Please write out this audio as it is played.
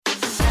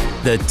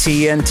The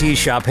TNT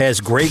Shop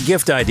has great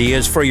gift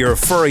ideas for your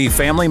furry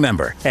family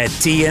member at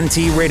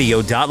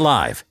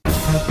tntradio.live.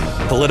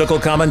 Political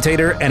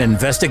commentator and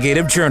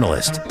investigative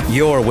journalist.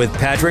 You're with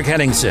Patrick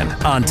Henningsen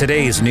on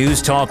today's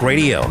News Talk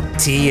Radio,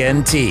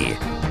 TNT.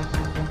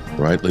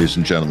 Right, ladies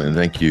and gentlemen,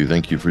 thank you.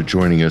 Thank you for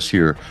joining us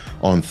here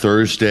on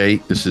Thursday.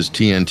 This is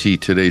TNT,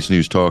 Today's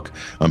News Talk.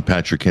 I'm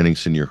Patrick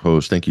Henningsen, your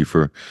host. Thank you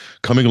for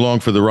coming along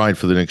for the ride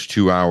for the next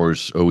 2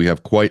 hours. We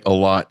have quite a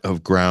lot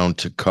of ground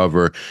to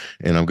cover,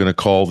 and I'm going to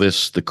call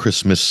this the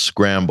Christmas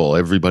scramble.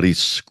 Everybody's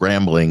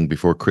scrambling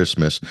before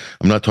Christmas.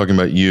 I'm not talking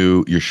about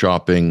you're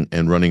shopping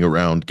and running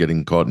around,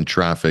 getting caught in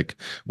traffic,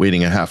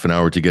 waiting a half an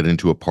hour to get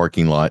into a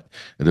parking lot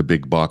at a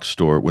big box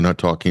store. We're not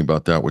talking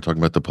about that. We're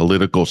talking about the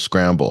political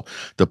scramble.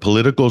 The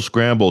political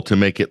scramble to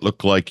make it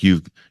look like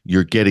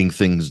you're getting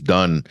things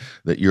done,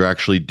 that you're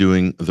actually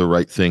doing the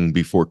right thing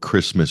before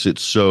Christmas.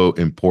 It's so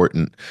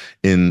important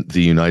in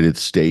the United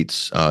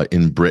States,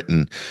 in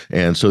Britain.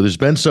 And so there's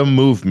been some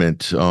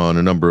movement on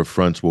a number of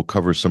fronts. We'll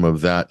cover some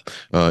of that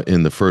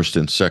in the first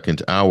and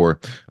second hour.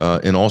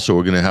 And also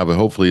we're going to have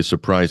hopefully a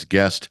surprise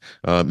guest,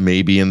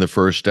 maybe in the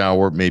first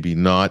hour, maybe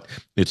not.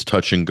 It's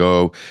touch and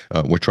go.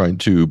 We're trying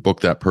to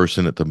book that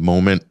person at the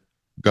moment.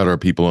 Got our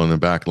people on the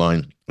back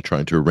line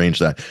trying to arrange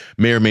that.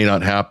 May or may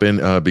not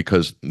happen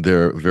because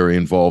they're very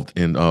involved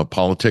in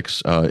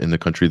politics in the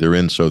country they're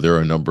in. So there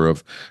are a number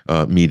of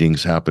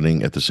meetings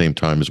happening at the same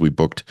time as we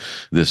booked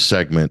this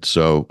segment.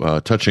 So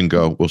touch and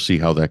go. We'll see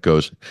how that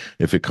goes.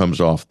 If it comes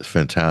off,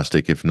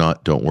 fantastic. If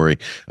not, don't worry.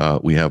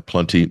 We have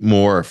plenty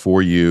more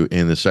for you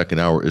in the second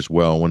hour as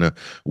well. I want to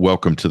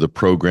welcome to the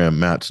program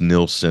Mats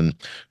Nilsson,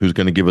 who's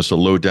going to give us a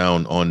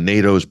lowdown on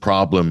NATO's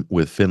problem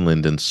with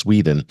Finland and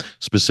Sweden,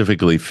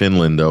 specifically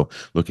Finland, though.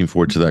 Looking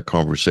forward to that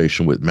conversation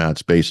with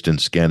based in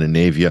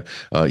Scandinavia.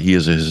 He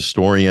is a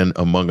historian,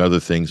 among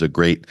other things, a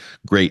great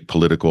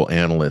political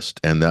analyst.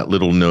 And that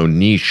little known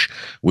niche,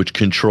 which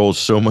controls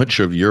so much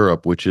of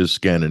Europe, which is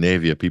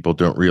Scandinavia, people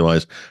don't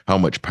realize how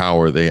much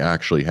power they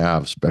actually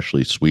have,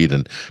 especially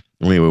Sweden.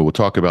 Anyway, we'll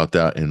talk about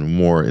that and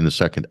more in the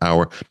second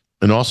hour.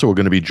 And also, we're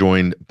going to be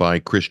joined by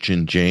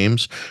Christian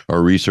James,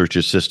 our research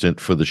assistant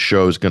for the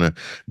show, is going to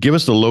give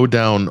us the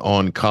lowdown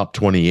on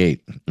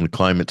COP28, the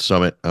climate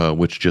summit,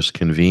 which just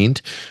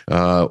convened.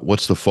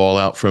 What's the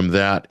fallout from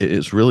that?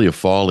 It's really a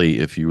folly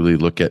if you really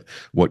look at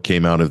what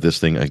came out of this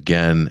thing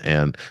again.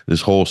 And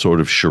this whole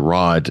sort of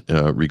charade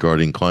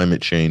regarding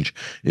climate change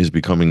is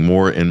becoming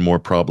more and more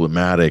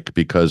problematic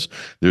because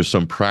there's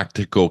some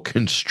practical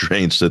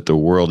constraints that the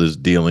world is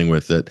dealing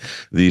with that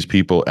these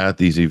people at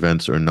these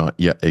events are not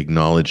yet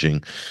acknowledging.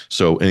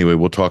 So anyway,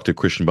 we'll talk to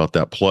Christian about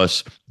that.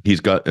 Plus,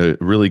 he's got a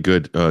really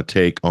good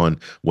take on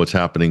what's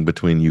happening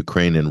between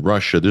Ukraine and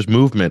Russia. There's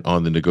movement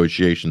on the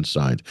negotiation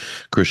side.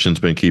 Christian's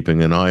been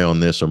keeping an eye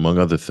on this, among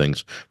other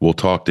things. We'll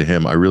talk to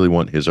him. I really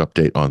want his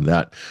update on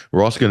that.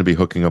 We're also going to be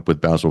hooking up with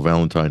Basil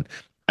Valentine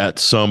at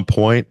some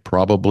point,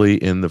 probably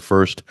in the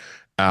first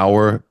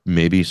hour,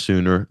 maybe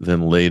sooner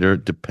than later,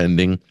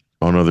 depending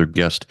on other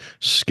guest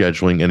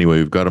scheduling. Anyway,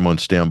 we've got him on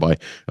standby.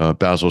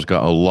 Basil's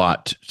got a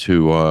lot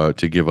to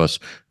give us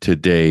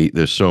today.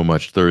 There's so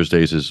much.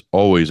 Thursdays is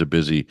always a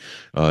busy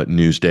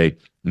news day.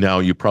 Now,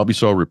 you probably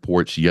saw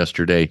reports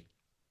yesterday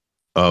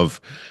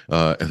of,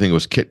 I think it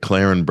was Kit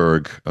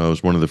Clarenberg,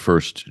 was one of the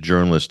first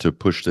journalists to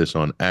push this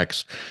on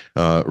X,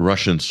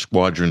 Russian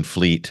squadron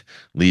fleet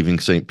leaving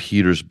St.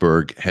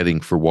 Petersburg,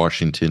 heading for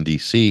Washington,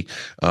 D.C.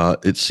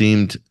 It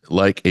seemed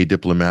like a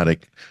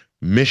diplomatic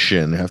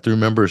mission. Have to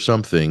remember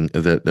something,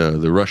 that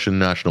the Russian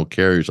national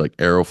carriers like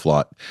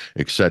Aeroflot,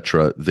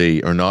 etc.,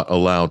 they are not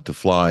allowed to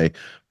fly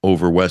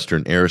over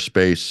Western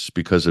airspace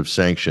because of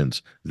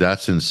sanctions.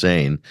 That's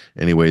insane.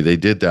 Anyway, they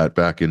did that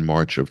back in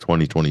March of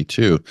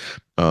 2022.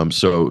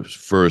 So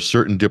for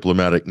certain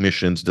diplomatic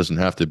missions, doesn't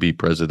have to be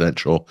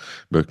presidential,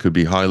 but could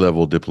be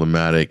high-level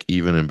diplomatic,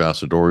 even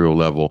ambassadorial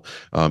level,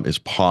 is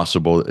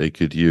possible that they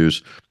could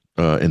use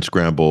and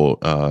scramble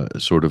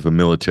sort of a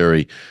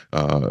military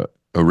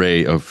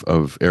array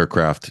of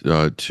aircraft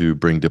to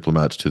bring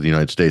diplomats to the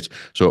United States.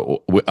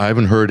 So I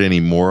haven't heard any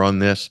more on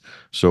this,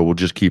 so we'll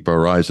just keep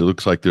our eyes. It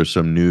looks like there's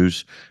some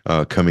news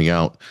coming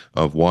out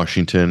of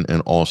Washington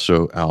and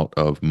also out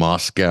of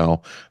Moscow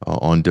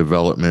on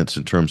developments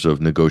in terms of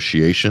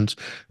negotiations.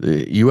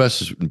 The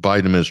U.S. Biden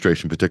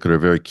administration in particular are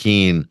very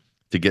keen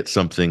to get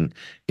something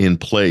in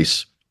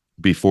place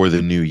before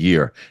the new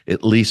year,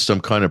 at least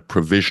some kind of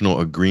provisional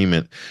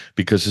agreement,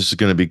 because this is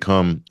going to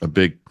become a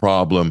big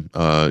problem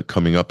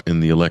coming up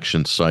in the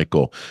election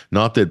cycle.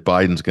 Not that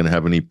Biden's going to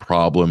have any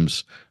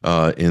problems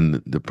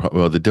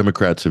the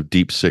Democrats have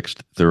deep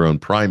sixed their own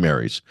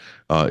primaries,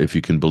 if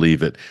you can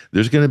believe it.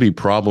 There's going to be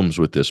problems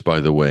with this, by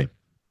the way.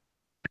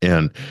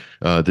 And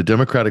the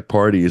Democratic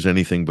Party is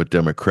anything but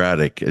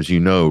democratic. As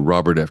you know,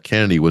 Robert F.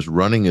 Kennedy was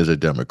running as a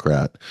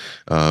Democrat,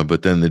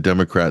 but then the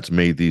Democrats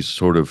made these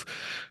sort of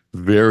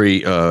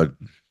very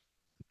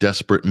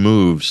desperate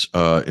moves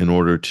in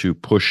order to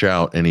push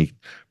out any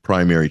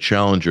primary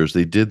challengers.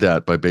 They did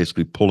that by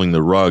basically pulling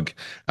the rug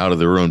out of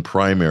their own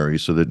primary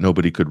so that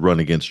nobody could run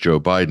against Joe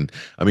Biden.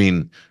 I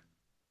mean,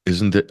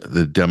 isn't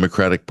the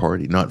Democratic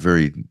Party not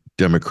very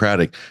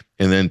democratic?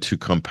 And then to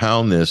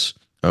compound this,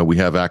 we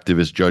have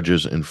activist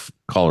judges in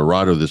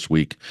Colorado this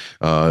week,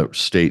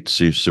 state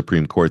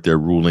Supreme Court. They're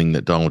ruling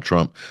that Donald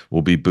Trump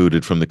will be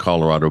booted from the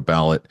Colorado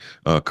ballot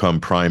come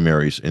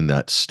primaries in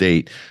that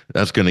state.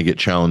 That's going to get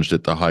challenged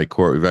at the high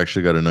court. We've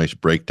actually got a nice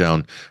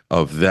breakdown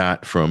of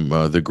that from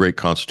the great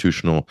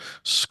constitutional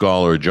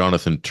scholar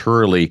Jonathan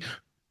Turley.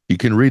 You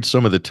can read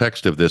some of the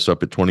text of this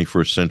up at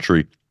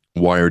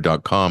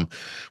 21stcenturywire.com.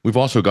 We've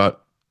also got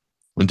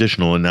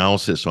additional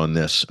analysis on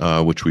this,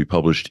 which we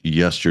published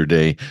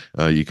yesterday.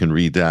 You can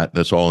read that.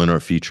 That's all in our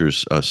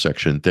features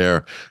section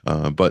there.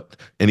 But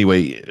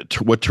anyway,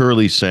 what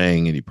Turley's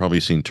saying, and you've probably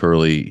seen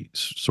Turley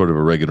sort of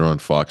a regular on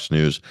Fox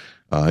News.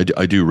 I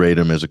do rate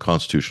him as a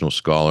constitutional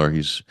scholar.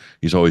 He's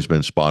always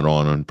been spot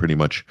on pretty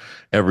much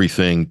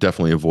everything.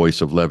 Definitely a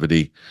voice of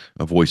levity,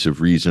 a voice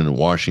of reason in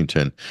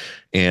Washington.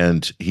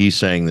 And he's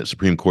saying that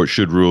Supreme Court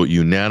should rule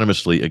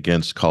unanimously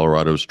against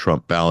Colorado's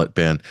Trump ballot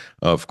ban.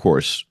 Of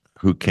course,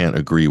 who can't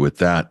agree with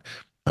that?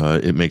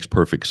 It makes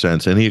perfect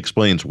sense. And he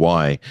explains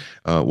why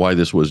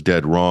this was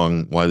dead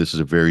wrong, why this is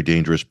a very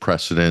dangerous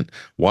precedent,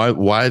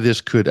 why this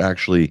could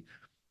actually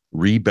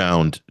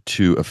rebound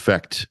to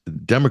affect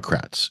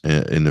Democrats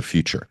in the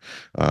future.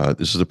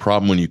 This is a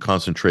problem when you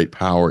concentrate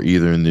power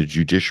either in the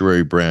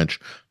judiciary branch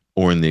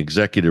or in the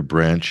executive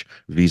branch,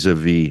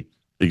 vis-a-vis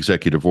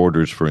executive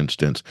orders, for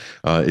instance.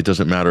 It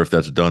doesn't matter if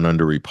that's done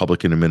under a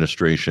Republican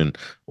administration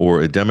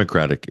or a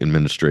Democratic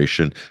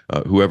administration.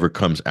 Whoever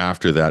comes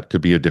after that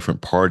could be a different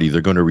party. They're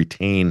going to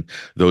retain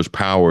those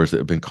powers that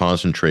have been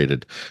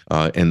concentrated.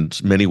 And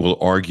many will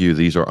argue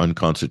these are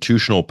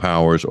unconstitutional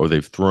powers, or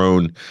they've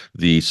thrown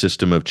the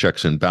system of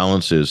checks and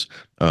balances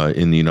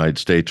in the United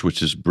States,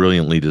 which is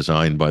brilliantly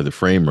designed by the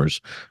framers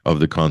of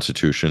the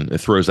Constitution.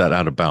 It throws that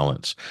out of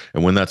balance.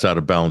 And when that's out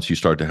of balance, you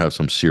start to have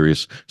some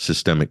serious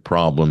systemic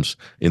problems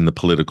in the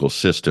political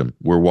system.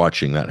 We're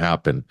watching that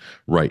happen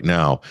right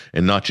now,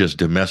 and not just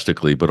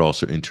domestically, but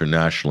also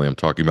internationally. I'm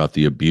talking about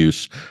the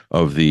abuse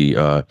of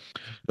the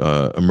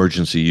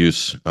emergency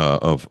use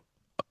of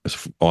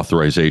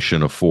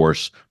authorization of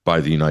force by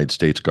the United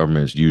States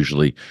government is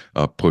usually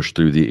pushed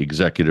through the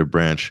executive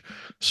branch.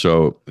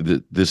 So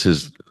this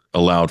is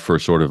allowed for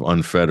sort of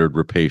unfettered,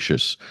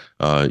 rapacious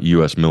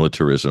U.S.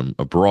 militarism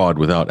abroad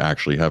without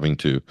actually having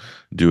to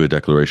do a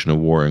declaration of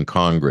war in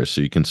Congress. So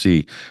you can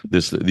see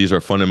these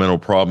are fundamental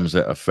problems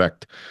that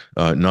affect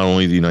not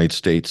only the United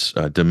States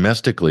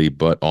domestically,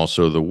 but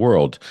also the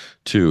world,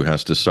 too,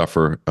 has to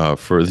suffer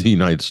for the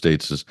United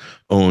States'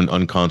 own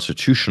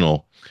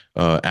unconstitutional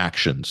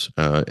actions.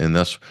 And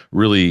that's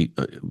really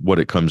what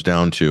it comes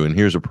down to. And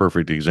here's a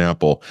perfect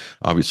example.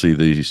 Obviously,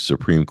 the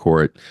Supreme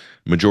Court,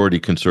 majority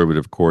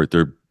conservative court,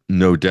 they're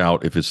no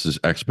doubt, if it's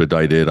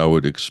expedited, I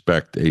would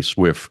expect a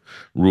swift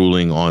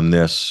ruling on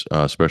this,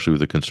 especially with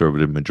the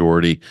conservative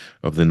majority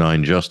of the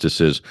 9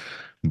 justices.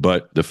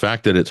 But the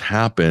fact that it's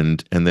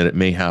happened and that it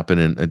may happen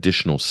in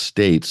additional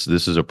states,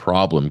 this is a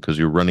problem because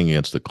you're running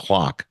against the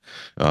clock.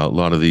 A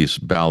lot of these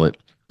ballot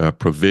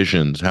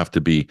provisions have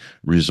to be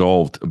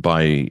resolved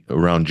by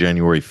around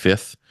January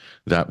 5th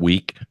that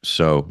week.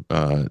 So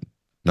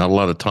not a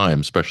lot of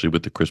time, especially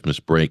with the Christmas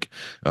break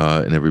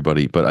and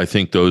everybody. But I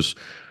think those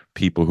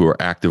people who are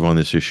active on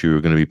this issue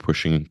are going to be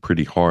pushing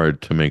pretty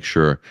hard to make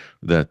sure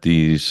that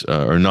these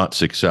are not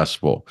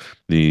successful,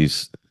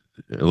 these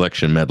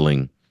election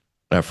meddling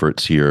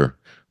efforts here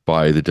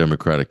by the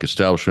Democratic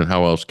establishment.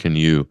 How else can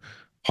you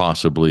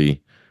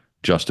possibly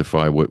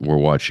justify what we're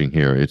watching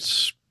here?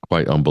 It's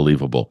quite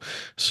unbelievable.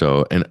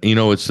 So, and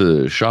it's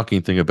the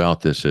shocking thing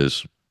about this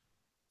is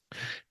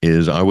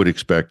I would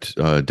expect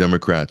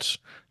Democrats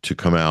to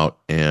come out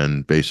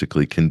and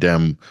basically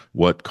condemn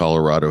what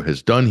Colorado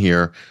has done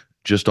here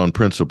just on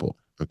principle.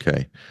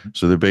 Okay.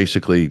 So they're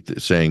basically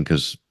saying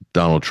because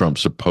Donald Trump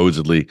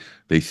supposedly,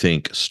 they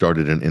think,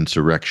 started an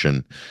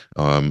insurrection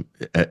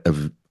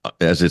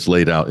as it's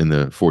laid out in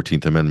the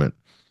 14th Amendment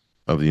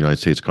of the United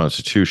States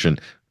Constitution,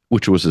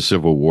 which was a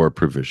Civil War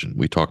provision.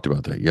 We talked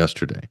about that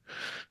yesterday.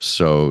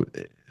 So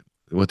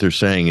what they're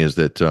saying is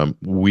that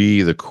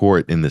we, the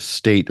court in the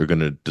state, are going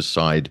to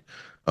decide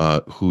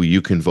who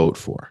you can vote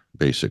for,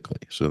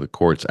 basically. So the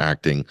court's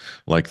acting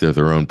like they're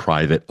their own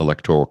private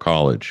electoral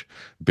college,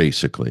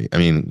 basically. I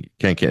mean,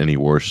 can't get any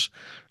worse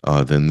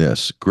than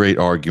this. Great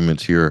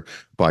arguments here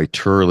by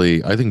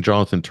Turley. I think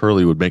Jonathan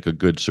Turley would make a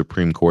good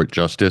Supreme Court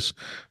justice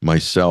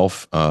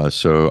myself.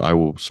 So I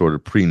will sort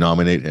of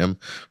pre-nominate him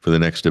for the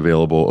next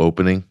available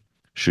opening.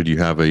 Should you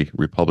have a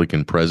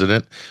Republican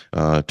president,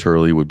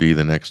 Turley would be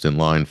the next in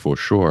line for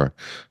sure.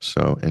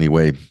 So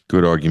anyway,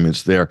 good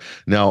arguments there.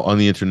 Now, on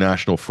the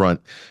international front,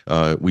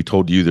 we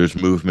told you there's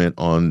movement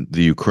on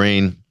the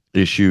Ukraine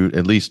issue,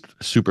 at least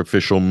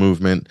superficial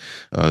movement.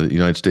 The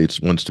United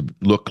States wants to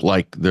look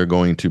like they're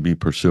going to be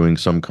pursuing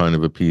some kind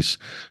of a peace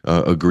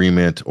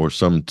agreement or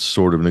some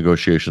sort of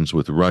negotiations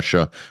with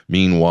Russia.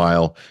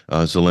 Meanwhile,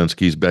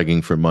 Zelensky's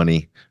begging for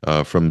money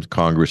from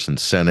Congress and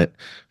Senate.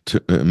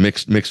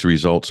 Mixed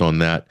results on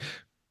that.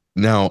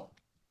 Now,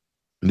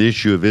 the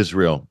issue of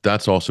Israel,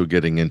 that's also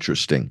getting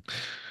interesting.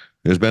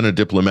 There's been a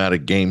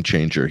diplomatic game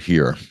changer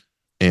here.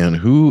 And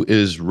who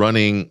is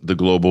running the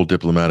global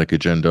diplomatic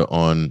agenda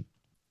on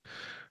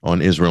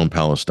Israel and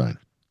Palestine?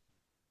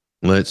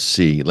 Let's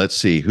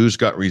see who's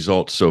got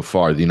results so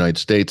far. The United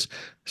States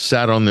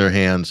sat on their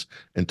hands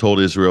and told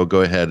Israel,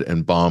 go ahead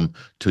and bomb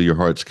to your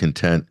heart's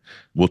content.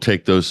 We'll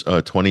take those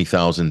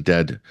 20,000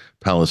 dead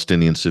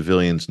Palestinian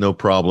civilians, no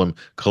problem.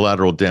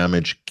 Collateral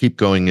damage, keep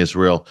going,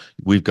 Israel.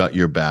 We've got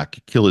your back.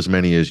 Kill as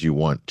many as you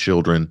want,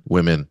 children,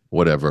 women,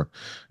 whatever.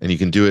 And you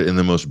can do it in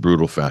the most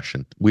brutal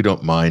fashion. We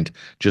don't mind.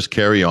 Just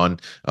carry on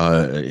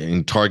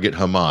and target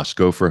Hamas.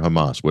 Go for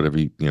Hamas,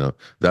 whatever,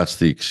 that's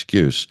the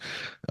excuse.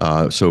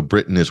 So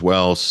Britain as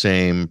well,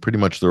 same. Pretty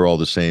much they're all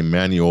the same.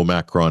 Emmanuel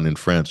Macron in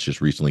France just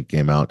recently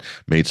came out,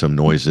 made some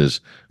noises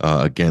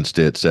against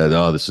it, said,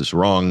 oh, this is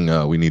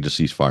wrong. We need to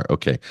ceasefire.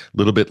 Okay, a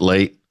little bit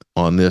late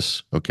on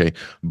this. Okay,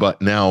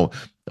 but now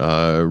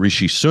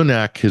Rishi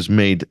Sunak has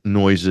made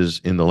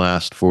noises in the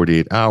last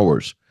 48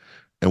 hours.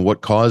 And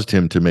what caused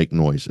him to make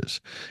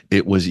noises?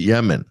 It was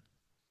Yemen.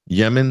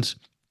 Yemen's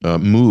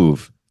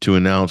move to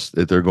announce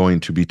that they're going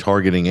to be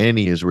targeting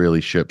any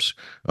Israeli ships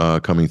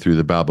coming through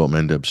the Bab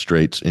el-Mandeb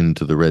Straits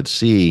into the Red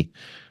Sea.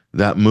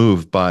 That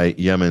move by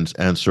Yemen's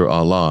Ansar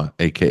Allah,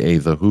 aka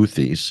the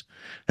Houthis,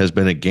 has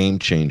been a game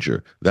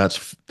changer.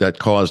 That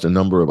caused a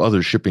number of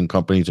other shipping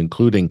companies,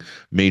 including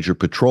major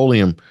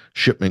petroleum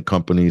shipment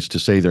companies, to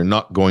say they're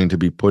not going to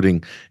be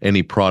putting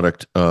any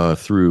product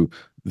through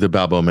the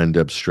Bab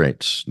el-Mandeb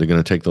Straits. They're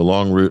going to take the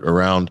long route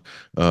around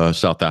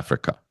South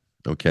Africa.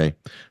 Okay.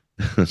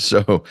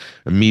 So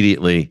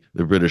immediately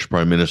the British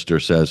Prime Minister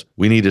says,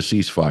 we need a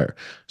ceasefire.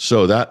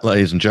 So that,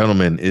 ladies and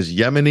gentlemen, is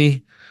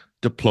Yemeni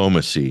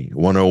diplomacy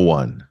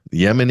 101.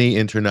 Yemeni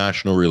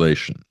international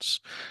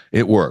relations.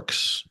 It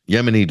works.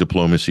 Yemeni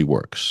diplomacy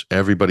works.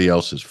 Everybody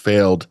else has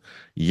failed.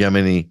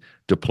 Yemeni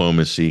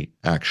diplomacy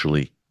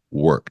actually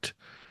worked.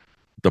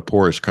 The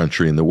poorest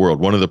country in the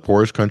world, one of the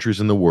poorest countries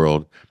in the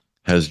world,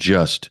 has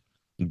just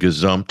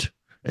gazumped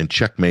and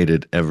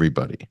checkmated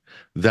everybody.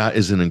 That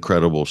is an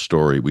incredible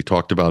story. We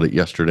talked about it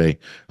yesterday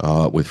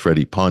with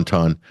Freddie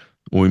Ponton.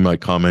 We might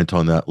comment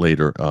on that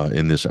later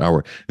in this hour.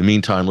 In the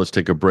meantime, let's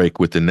take a break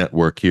with the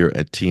network here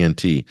at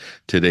TNT,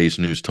 Today's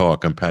News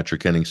Talk. I'm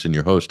Patrick Henningsen,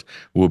 your host.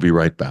 We'll be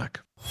right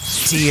back.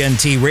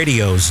 TNT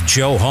Radio's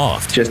Joe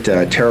Hoft. Just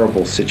a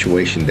terrible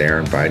situation there,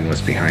 and Biden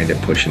was behind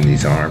it, pushing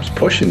these arms,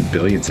 pushing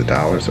billions of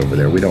dollars over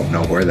there. We don't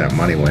know where that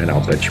money went.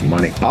 I'll bet you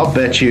money. I'll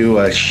bet you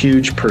a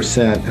huge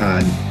percent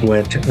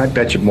went. I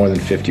bet you more than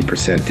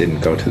 50% didn't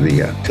go to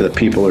the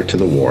people or to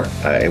the war.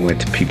 It went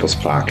to people's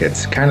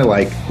pockets, kind of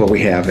like what we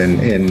have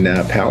in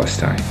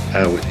Palestine.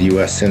 With the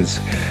U.S. since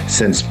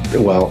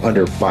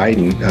under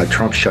Biden,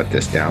 Trump shut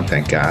this down,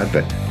 thank God.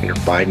 But under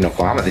Biden,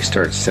 Obama, they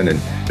started sending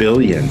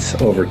billions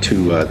over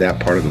to that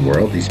part of the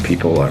world. These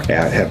people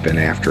have been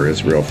after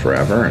Israel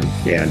forever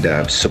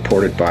and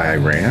supported by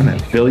Iran,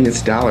 and billions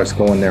of dollars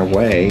going their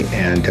way,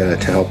 and to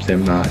help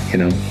them,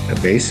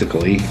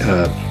 basically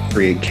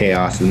create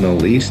chaos in the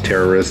Middle East,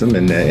 terrorism,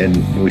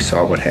 and we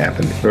saw what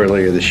happened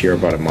earlier this year,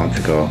 about a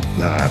month ago,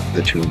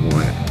 the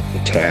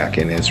 2-1 attack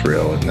in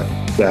Israel, and the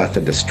death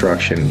and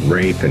destruction,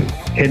 rape, and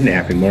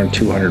kidnapping. More than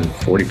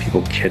 240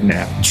 people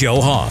kidnapped. Joe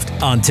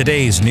Hoft on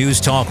Today's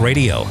News Talk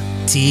Radio,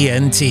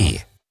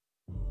 TNT.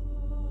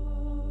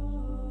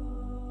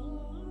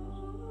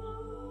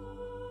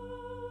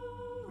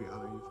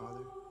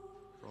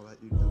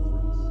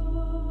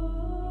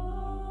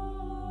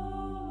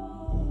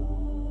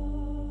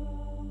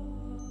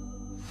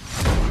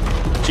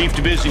 Chief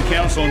Division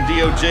Counsel and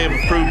DOJ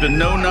have approved a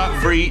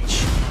no-knock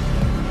breach.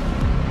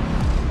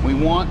 We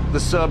want the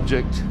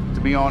subject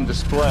to be on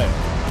display,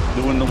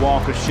 doing the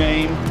walk of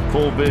shame,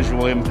 full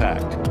visual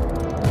impact.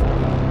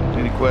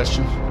 Any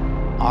questions?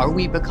 Are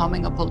we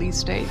becoming a police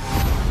state?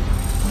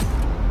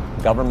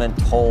 Government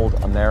told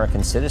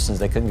American citizens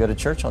they couldn't go to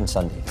church on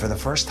Sunday. For the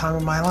first time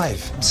in my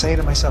life, I'm saying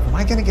to myself, am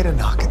I going to get a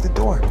knock at the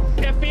door?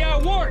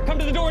 FBI warrant, come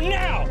to the door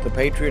now! The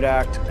Patriot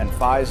Act and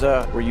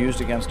FISA were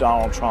used against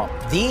Donald Trump.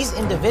 These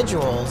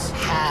individuals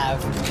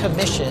have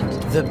commissioned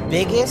the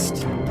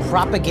biggest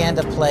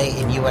propaganda play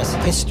in U.S.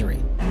 history.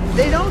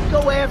 They don't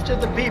go after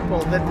the people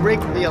that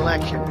rigged the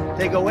election.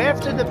 They go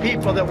after the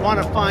people that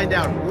want to find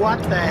out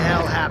what the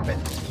hell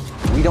happened.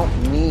 We don't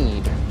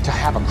need to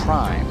have a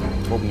crime.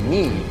 What we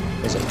need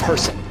is a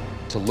person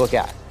to look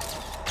at.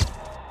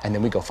 And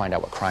then we go find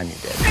out what crime you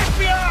did.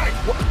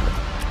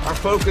 FBI! Our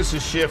focus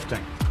is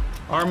shifting.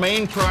 Our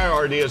main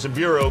priority as a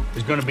bureau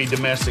is going to be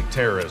domestic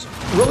terrorism.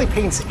 It really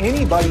paints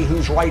anybody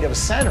who's right of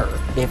center.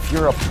 If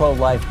you're a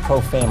pro-life,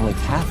 pro-family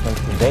Catholic,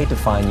 they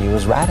define you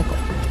as radical.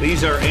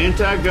 These are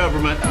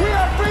anti-government. We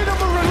have freedom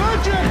of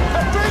religion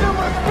and freedom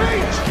of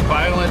speech!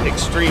 Violent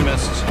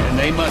extremists, and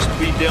they must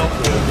be dealt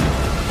with.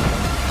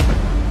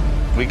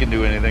 We can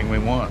do anything we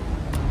want.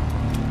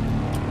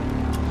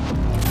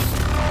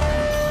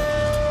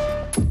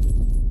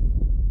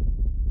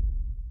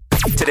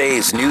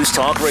 Today's News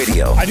Talk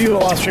Radio. I do a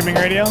lot of streaming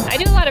radio. I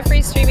do a lot of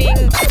free streaming.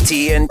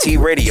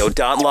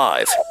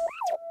 TNTradio.live.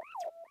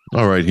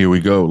 All right, here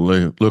we go.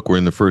 Look, we're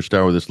in the first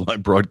hour of this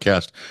live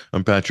broadcast.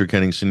 I'm Patrick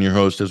Henningsen, your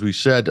host. As we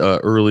said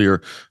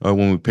earlier,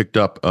 when we picked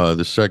up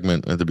the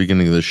segment at the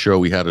beginning of the show,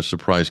 we had a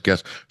surprise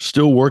guest.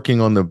 Still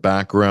working on the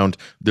background.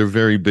 They're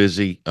very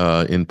busy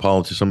in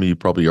politics. Some of you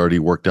probably already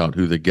worked out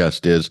who the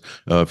guest is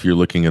if you're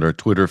looking at our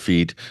Twitter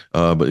feed.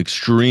 But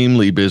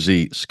extremely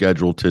busy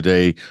schedule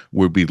today.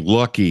 We'll be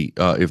lucky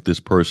if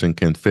this person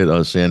can fit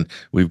us in.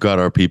 We've got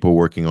our people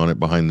working on it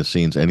behind the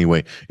scenes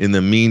anyway. In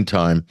the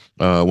meantime,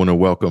 I want to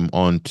welcome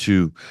on to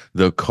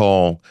the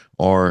call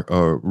our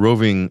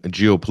roving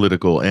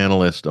geopolitical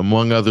analyst,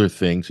 among other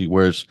things. He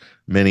wears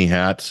many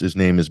hats. His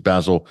name is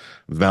Basil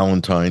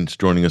Valentine. He's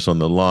joining us on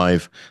the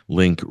live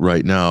link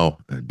right now.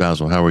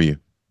 Basil, how are you?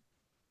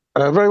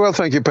 Very well,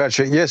 thank you,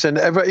 Patrick. Yes, an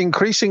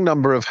ever-increasing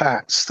number of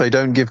hats. They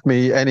don't give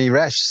me any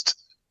rest.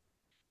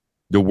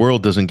 The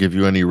world doesn't give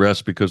you any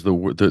rest because the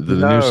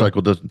news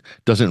cycle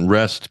doesn't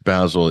rest,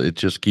 Basil. It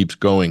just keeps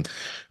going.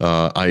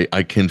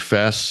 I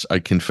confess,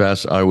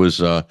 I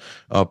was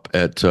up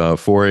at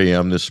 4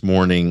 a.m. this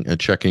morning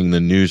checking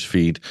the news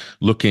feed,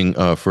 looking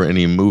for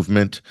any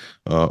movement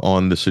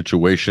on the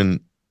situation.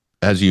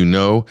 As you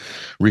know,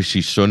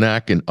 Rishi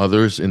Sunak and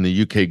others in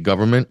the UK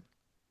government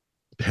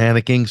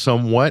panicking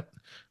somewhat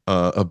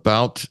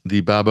about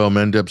the Bab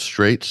el-Mandeb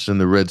Straits and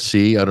the Red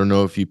Sea. I don't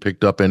know if you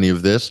picked up any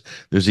of this.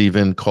 There's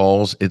even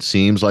calls, it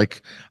seems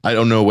like, I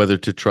don't know whether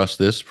to trust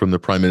this from the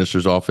Prime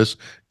Minister's office.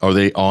 Are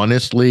they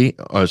honestly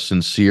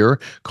sincere,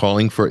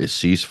 calling for a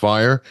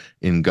ceasefire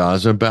in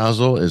Gaza,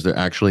 Basil? Is there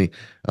actually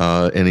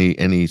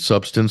any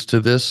substance to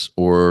this,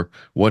 or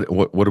what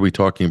are we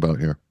talking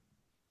about here?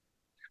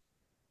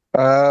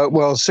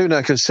 Well,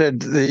 Sunak has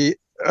said the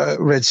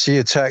Red Sea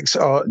attacks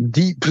are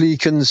deeply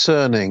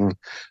concerning.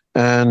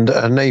 And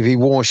a Navy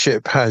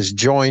warship has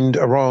joined,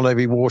 a Royal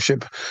Navy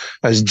warship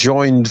has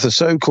joined the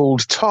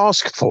so-called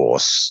task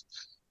force.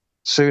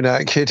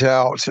 Sunak hit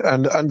out,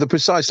 and the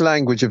precise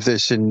language of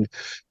this in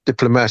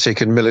diplomatic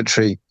and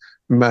military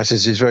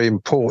matters is very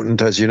important,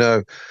 as you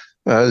know.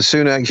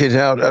 Sunak hit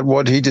out at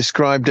what he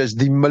described as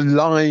the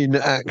malign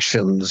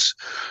actions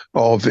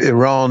of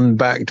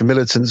Iran-backed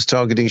militants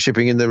targeting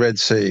shipping in the Red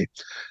Sea.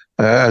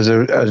 As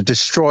a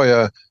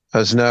destroyer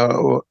has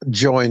now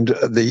joined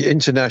the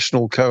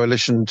international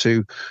coalition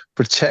to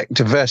protect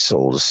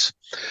vessels.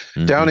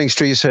 Mm-hmm. Downing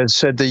Street has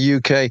said the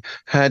UK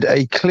had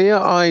a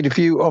clear-eyed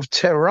view of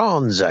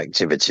Tehran's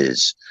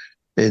activities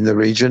in the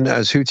region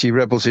as Houthi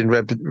rebels in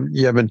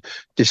Yemen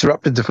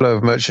disrupted the flow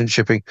of merchant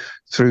shipping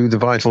through the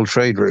vital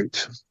trade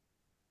route.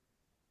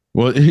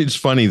 Well, it's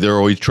funny. They're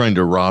always trying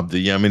to rob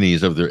the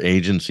Yemenis of their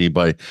agency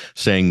by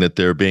saying that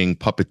they're being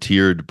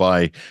puppeteered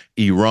by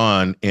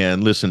Iran.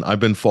 And listen, I've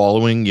been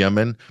following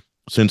Yemen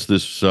since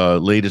this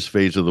latest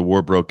phase of the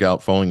war broke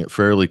out, following it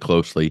fairly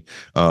closely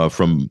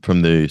from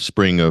the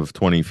spring of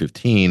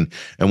 2015.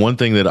 And one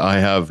thing that I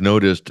have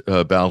noticed,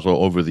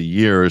 Basil, over the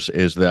years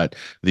is that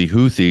the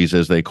Houthis,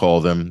 as they call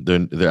them,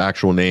 their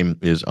actual name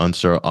is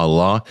Ansar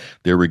Allah.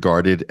 They're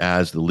regarded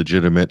as the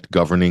legitimate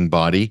governing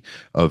body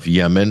of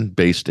Yemen,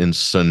 based in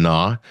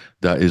Sana'a.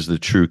 That is the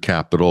true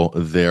capital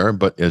there.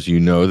 But as you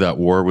know, that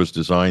war was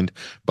designed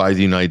by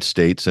the United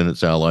States and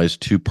its allies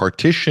to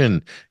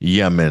partition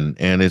Yemen,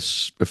 and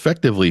it's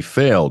effectively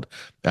failed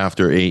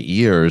after 8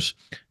 years.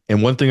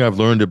 And one thing I've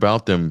learned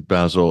about them,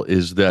 Basil,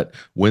 is that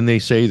when they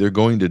say they're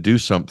going to do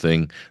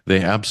something,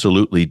 they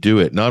absolutely do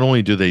it. Not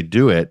only do they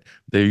do it,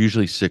 they're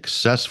usually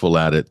successful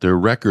at it. Their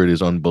record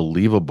is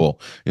unbelievable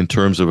in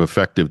terms of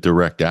effective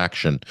direct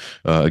action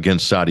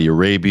against Saudi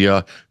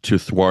Arabia to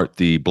thwart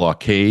the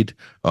blockade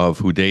of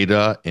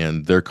Hudaydah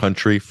and their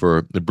country,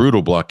 for the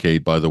brutal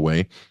blockade, by the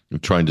way,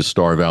 trying to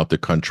starve out the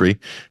country.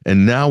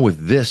 And now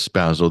with this,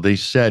 Basil, they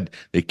said,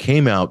 they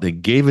came out, they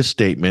gave a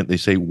statement. They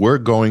say, we're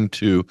going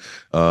to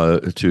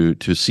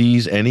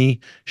seize any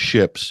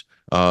ships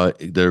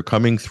that are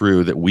coming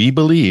through that we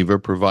believe are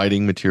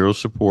providing material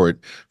support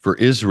for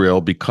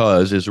Israel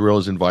because Israel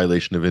is in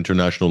violation of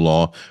international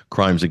law,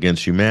 crimes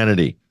against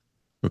humanity.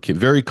 Okay,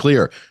 very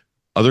clear.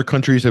 Other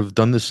countries have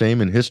done the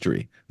same in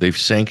history. They've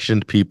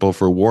sanctioned people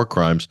for war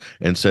crimes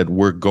and said,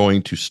 we're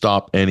going to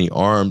stop any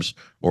arms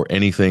or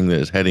anything that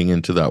is heading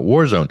into that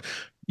war zone.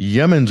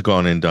 Yemen's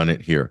gone and done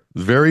it here.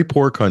 Very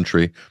poor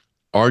country,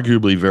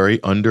 arguably very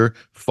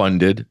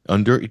underfunded,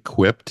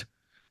 under-equipped.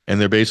 And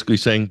they're basically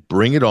saying,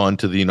 bring it on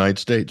to the United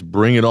States.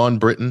 Bring it on,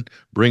 Britain.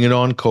 Bring it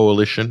on,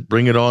 coalition.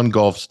 Bring it on,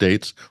 Gulf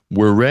states.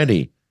 We're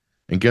ready.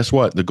 And guess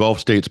what? The Gulf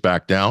states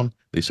backed down.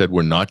 They said,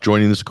 we're not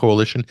joining this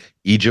coalition.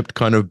 Egypt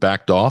kind of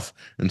backed off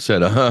and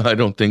said, I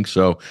don't think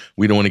so.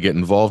 We don't want to get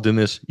involved in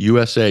this.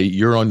 USA,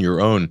 you're on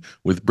your own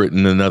with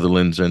Britain, the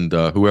Netherlands, and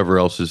whoever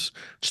else is,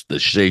 the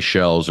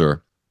Seychelles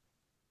or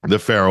the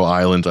Faroe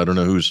Islands. I don't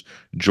know who's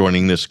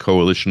joining this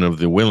coalition of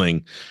the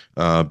willing,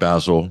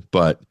 Basil.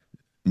 But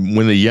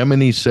when the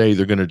Yemenis say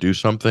they're going to do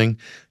something,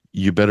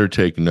 you better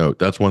take note.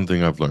 That's one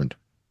thing I've learned.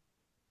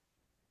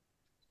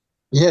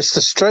 Yes,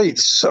 the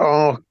Straits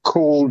are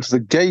called the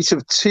Gate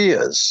of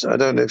Tears. I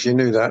don't know if you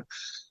knew that.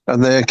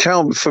 And they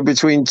account for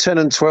between 10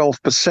 and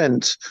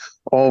 12%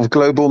 of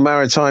global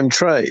maritime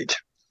trade.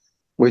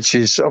 which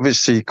is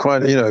obviously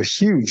quite, a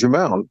huge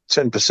amount,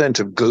 10%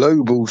 of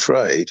global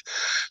trade.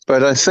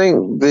 But I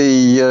think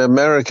the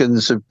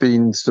Americans have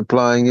been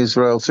supplying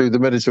Israel through the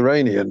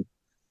Mediterranean,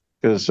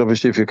 because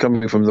obviously if you're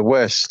coming from the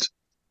West,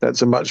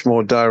 that's a much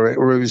more direct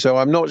route. So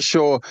I'm not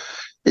sure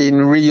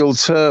in real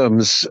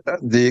terms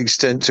the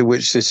extent to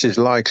which this is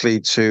likely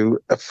to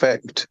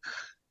affect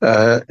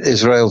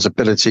Israel's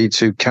ability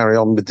to carry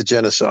on with the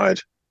genocide.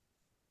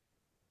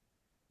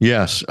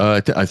 Yes,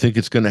 I think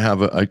it's going to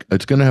have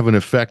an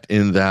effect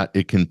in that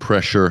it can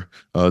pressure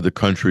the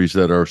countries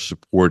that are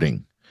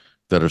supporting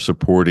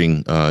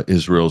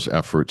Israel's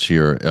efforts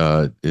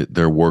here,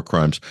 their war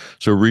crimes.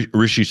 So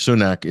Rishi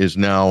Sunak is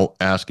now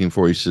asking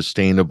for a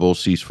sustainable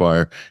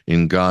ceasefire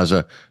in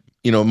Gaza.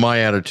 My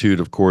attitude,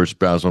 of course,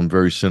 Basil, I'm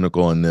very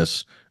cynical on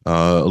this.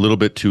 A little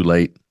bit too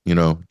late.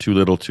 Too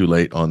little, too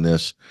late on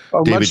this.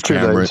 Oh, much too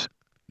late.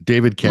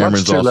 David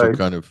Cameron's also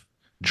kind of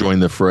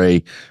joined the fray.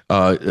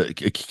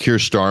 Keir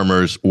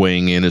Starmer's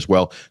weighing in as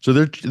well. So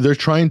they're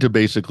trying to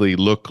basically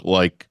look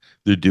like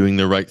they're doing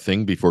the right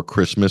thing before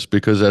Christmas,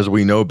 because as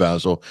we know,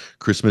 Basil,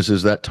 Christmas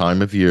is that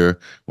time of year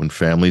when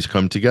families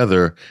come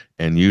together,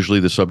 and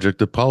usually the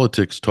subject of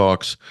politics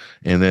talks.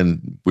 And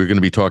then we're going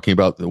to be talking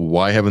about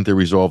why haven't they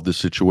resolved this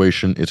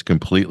situation? It's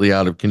completely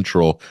out of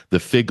control. The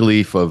fig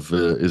leaf of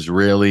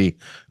Israeli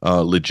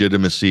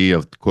legitimacy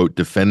of, quote,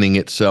 defending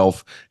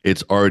itself,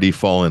 it's already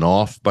fallen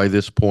off by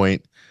this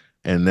point.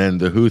 And then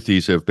the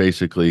Houthis have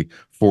basically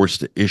forced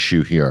the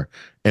issue here,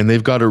 and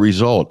they've got a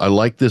result. I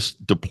like this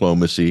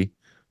diplomacy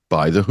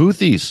by the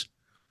Houthis.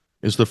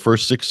 Is the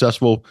first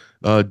successful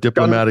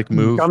diplomatic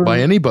move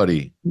by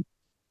anybody.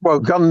 Well,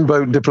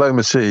 gunboat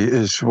diplomacy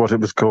is what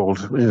it was called.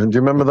 Do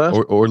you remember that?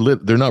 Or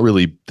they're not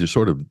really. They're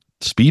sort of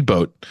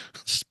speedboat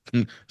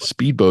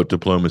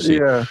diplomacy.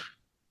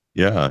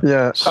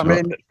 Yeah. So, I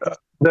mean,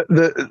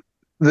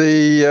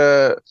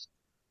 the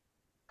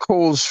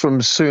calls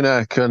from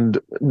Sunak, and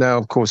now,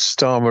 of course,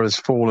 Starmer has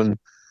fallen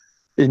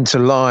into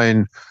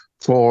line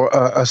for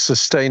a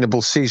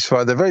sustainable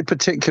ceasefire. They're very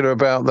particular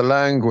about the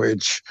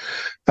language,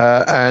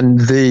 and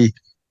the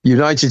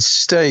United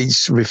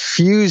States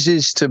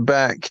refuses to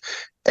back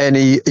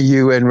any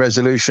UN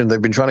resolution.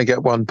 They've been trying to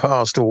get one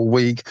passed all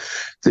week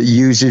that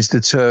uses the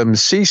term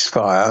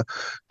ceasefire,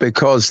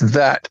 because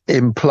that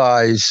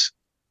implies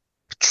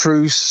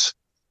truce.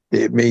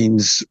 It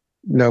means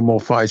no more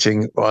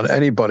fighting on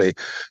anybody.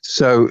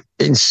 So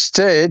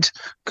instead,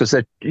 because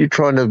you're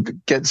trying to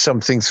get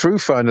something through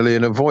finally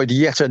and avoid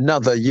yet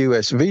another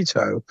US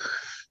veto,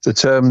 the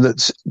term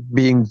that's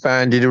being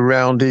bandied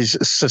around is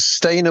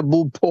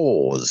sustainable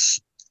pause.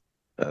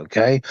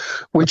 Okay,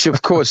 which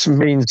of course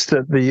means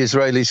that the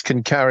Israelis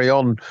can carry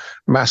on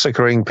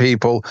massacring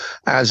people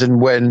as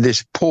and when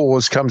this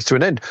pause comes to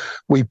an end.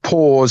 We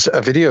pause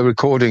a video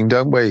recording,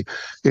 don't we?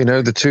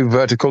 The two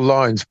vertical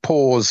lines,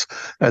 pause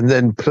and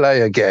then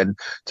play again.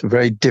 It's a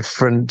very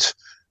different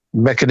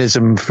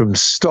mechanism from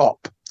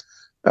stop.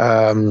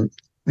 The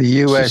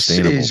US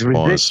is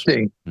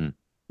resisting.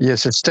 Yeah,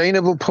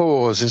 sustainable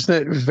pause, isn't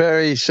it?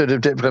 Very sort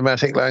of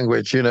diplomatic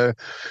language,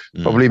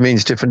 probably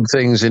means different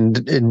things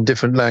in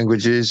different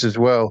languages as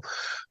well.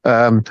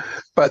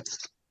 But,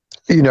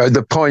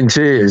 the point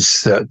is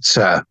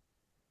that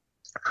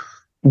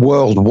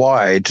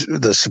worldwide,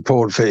 the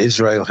support for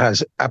Israel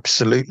has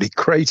absolutely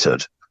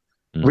cratered,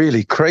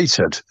 really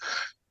cratered.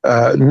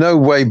 No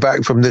way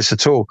back from this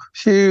at all.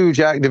 Huge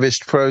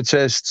activist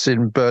protests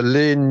in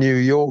Berlin, New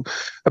York,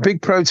 a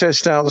big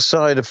protest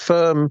outside a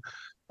firm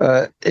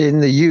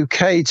in the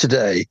UK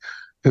today,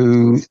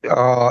 who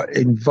are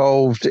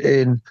involved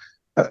in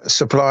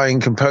supplying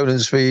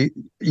components for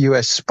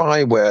US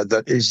spyware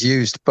that is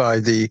used by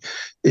the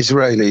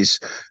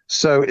Israelis.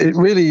 So it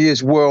really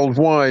is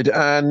worldwide.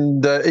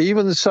 And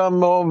even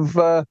some of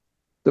the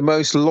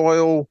most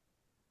loyal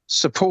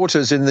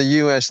supporters in the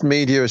US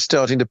media are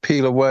starting to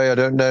peel away. I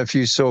don't know if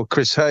you saw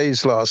Chris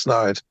Hayes last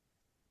night.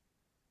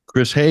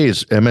 Chris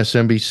Hayes,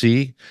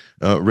 MSNBC,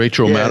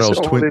 Rachel Maddow's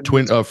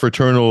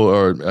fraternal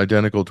or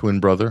identical twin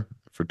brother,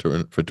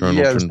 fraternal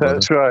twin brother.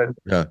 That's right.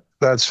 Yeah,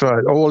 that's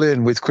right. All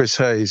In with Chris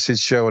Hayes, his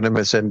show on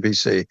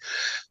MSNBC,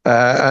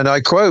 and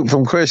I quote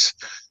from Chris: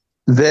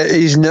 "There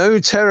is no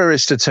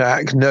terrorist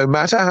attack, no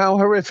matter how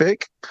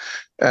horrific."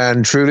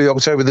 And truly,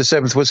 October the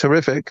 7th was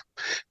horrific,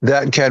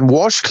 that can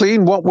wash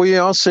clean what we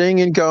are seeing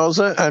in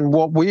Gaza and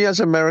what we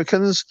as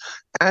Americans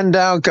and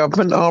our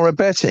government are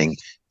abetting.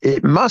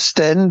 It must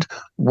end.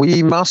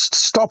 We must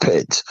stop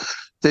it.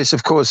 This,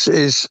 of course,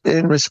 is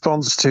in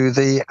response to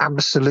the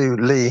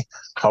absolutely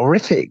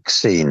horrific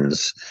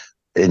scenes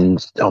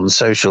on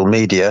social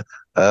media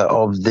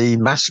of the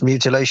mass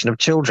mutilation of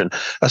children,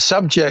 a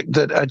subject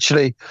that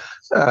actually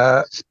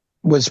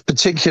was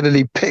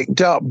particularly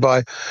picked up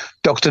by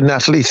Dr.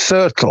 Natalie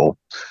Thurtle,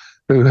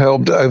 who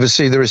helped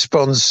oversee the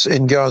response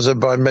in Gaza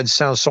by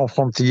Médecins Sans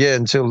Frontières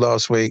until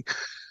last week,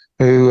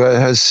 who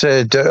has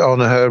said on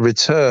her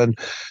return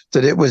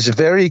that it was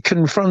very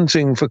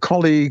confronting for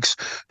colleagues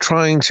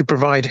trying to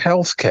provide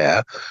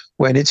healthcare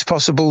when it's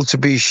possible to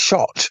be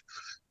shot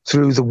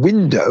through the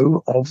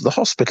window of the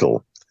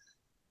hospital.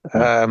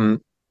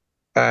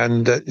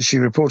 and she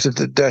reported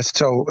the death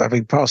toll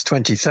having passed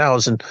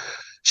 20,000.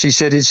 She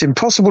said it's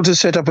impossible to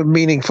set up a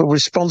meaningful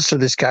response to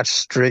this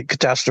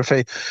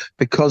catastrophe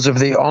because of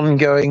the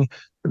ongoing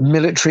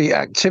military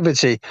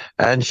activity.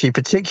 And she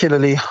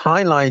particularly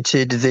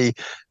highlighted the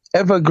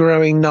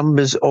ever-growing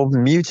numbers of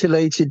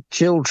mutilated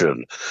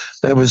children.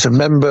 There was a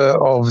member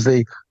of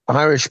the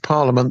Irish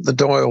Parliament, the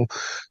Doyle,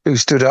 who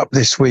stood up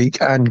this week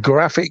and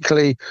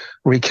graphically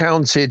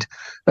recounted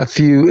a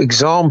few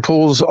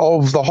examples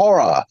of the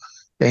horror,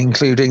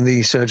 including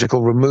the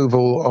surgical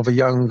removal of a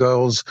young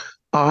girl's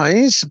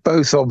eyes,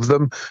 both of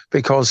them,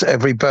 because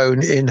every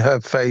bone in her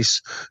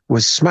face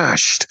was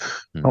smashed.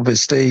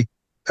 Obviously,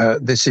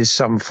 this is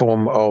some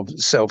form of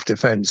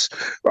self-defense.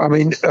 I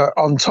mean,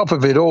 on top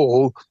of it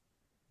all,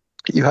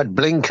 you had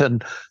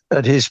Blinken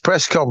at his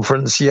press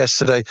conference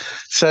yesterday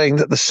saying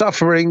that the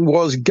suffering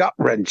was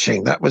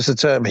gut-wrenching. That was the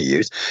term he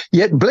used.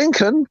 Yet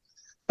Blinken,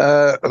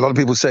 a lot of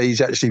people say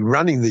he's actually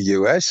running the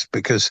US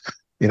because,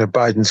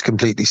 Biden's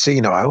completely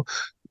senile.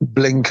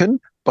 Blinken,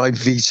 by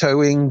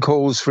vetoing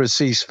calls for a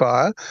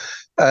ceasefire,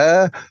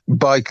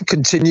 by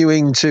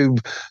continuing to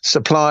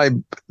supply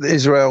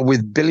Israel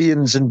with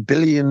billions and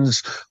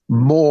billions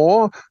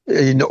more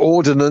in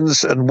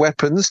ordnance and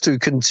weapons to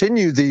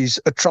continue these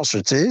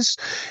atrocities,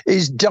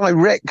 is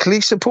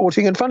directly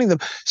supporting and funding them.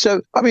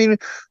 So, I mean,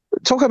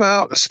 talk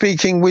about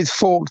speaking with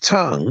forked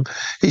tongue.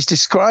 He's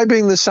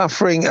describing the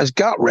suffering as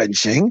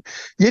gut-wrenching,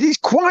 yet he's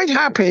quite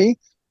happy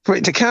for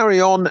it to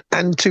carry on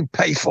and to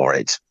pay for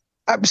it.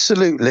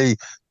 Absolutely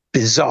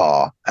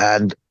bizarre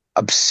and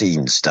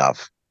obscene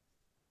stuff.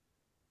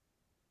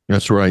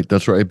 That's right.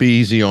 Be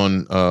easy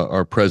on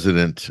our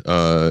president,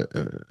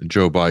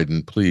 Joe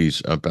Biden,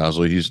 please,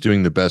 Basil. He's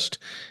doing the best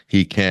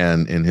he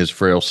can in his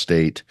frail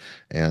state,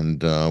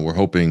 and we're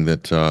hoping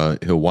that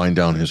he'll wind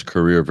down his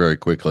career very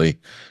quickly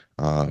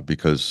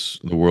because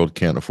the world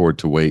can't afford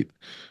to wait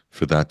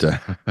for that to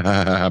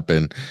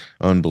happen.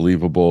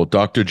 Unbelievable.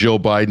 Dr. Jill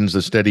Biden's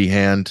the steady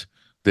hand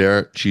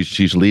there.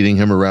 She's leading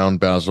him around,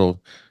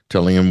 Basil,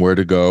 telling him where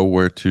to go,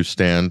 where to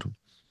stand,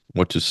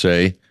 what to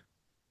say,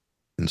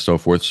 and so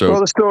forth. So,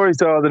 well, the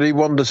stories are that he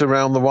wanders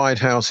around the White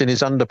House in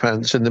his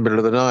underpants in the middle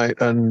of the night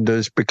and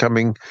is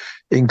becoming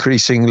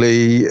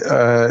increasingly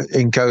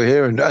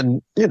incoherent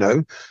and,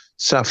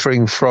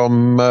 suffering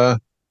from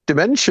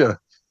dementia.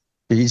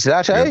 He's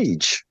that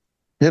age,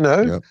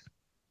 Yep.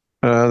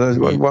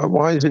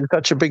 Why is it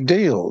such a big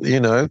deal?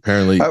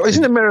 Apparently,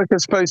 isn't America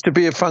supposed to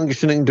be a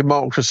functioning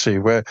democracy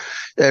where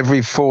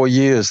every 4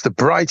 years the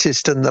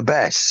brightest and the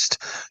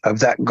best of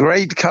that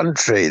great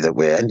country that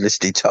we're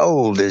endlessly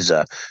told is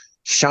a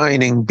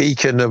shining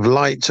beacon of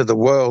light to the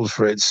world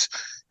for its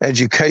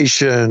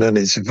education and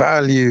its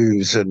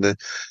values and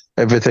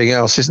everything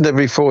else? Isn't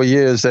every 4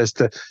 years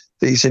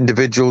these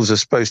individuals are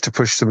supposed to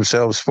push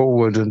themselves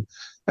forward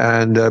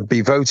and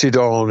be voted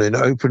on in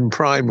open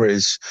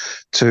primaries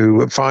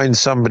to find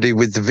somebody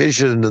with the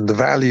vision and the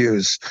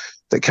values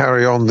that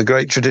carry on the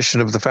great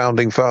tradition of the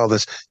founding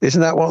fathers? Isn't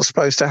that what's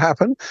supposed to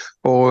happen?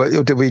 Or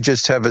do we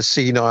just have a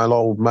senile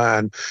old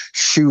man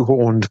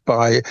shoehorned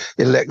by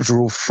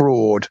electoral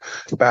fraud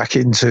back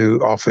into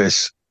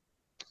office?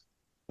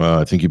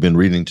 I think you've been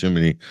reading too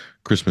many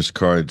Christmas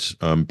cards,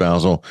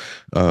 Basil.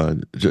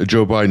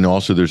 Joe Biden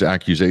also, there's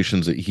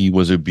accusations that he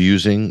was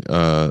abusing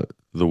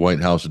the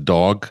White House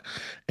dog,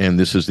 and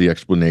this is the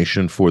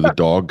explanation for the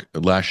dog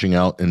lashing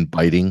out and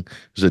biting.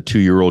 There's a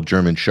 2-year-old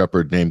German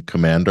Shepherd named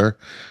Commander.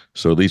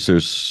 So at least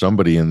there's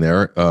somebody in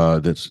there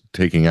that's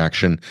taking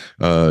action.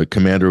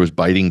 Commander was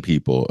biting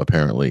people,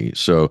 apparently.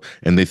 So,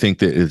 and they think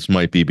that it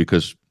might be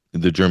because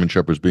the German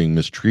Shepherd's being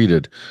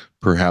mistreated,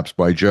 perhaps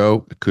by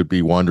Joe. It could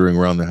be wandering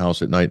around the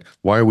house at night.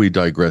 Why are we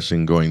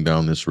digressing, going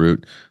down this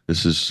route?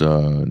 This is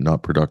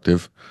not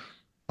productive.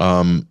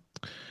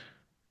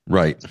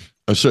 Right.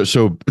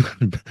 So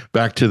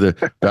back to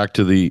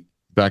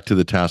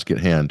the task at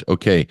hand.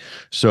 Okay.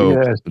 So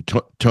yes.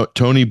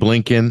 Tony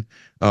Blinken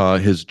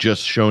has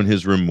just shown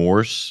his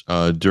remorse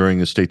during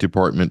the State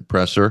Department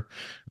presser.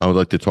 I would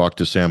like to talk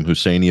to Sam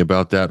Husseini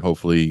about that.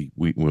 Hopefully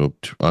we will,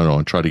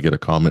 try to get a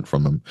comment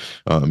from him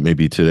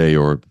maybe today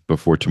or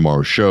before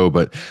tomorrow's show.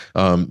 But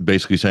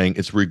basically saying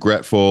it's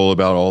regretful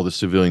about all the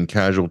civilian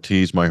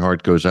casualties. My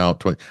heart goes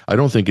out. I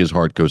don't think his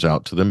heart goes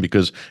out to them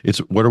because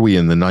what are we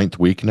in the 9th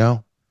week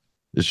now?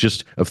 It's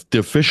just the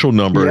official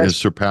number has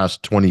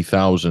surpassed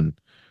 20,000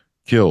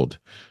 killed,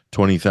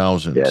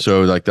 20,000. Yes.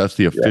 So that's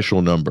the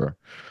official number.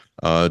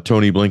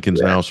 Tony Blinken's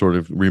now sort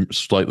of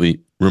slightly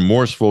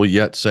remorseful,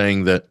 yet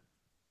saying that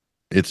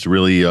it's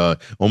really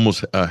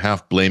almost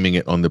half blaming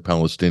it on the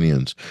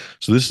Palestinians.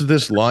 So this is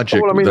this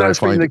logic. Well, I mean, that's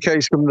been the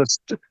case from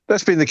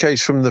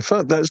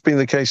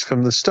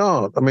the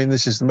start. I mean,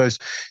 this is the most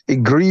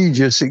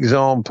egregious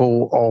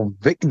example of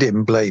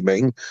victim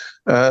blaming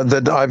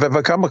that I've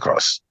ever come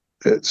across.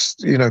 It's,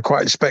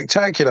 quite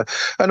spectacular.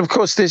 And of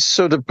course, this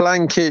sort of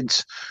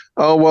blanket,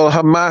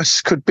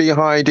 Hamas could be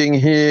hiding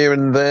here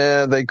and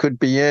there. They could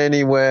be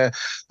anywhere.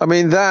 I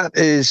mean, that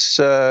is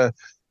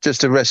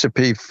just a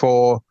recipe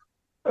for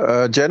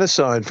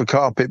genocide, for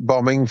carpet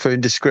bombing, for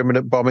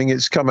indiscriminate bombing.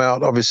 It's come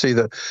out, obviously,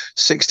 that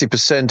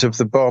 60% of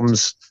the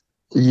bombs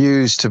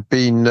used have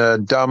been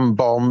dumb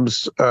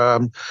bombs.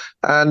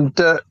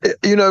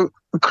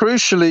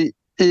 Crucially,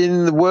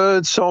 in the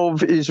words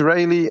of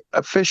Israeli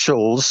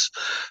officials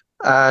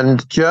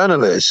and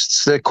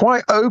journalists, they're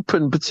quite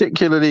open,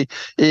 particularly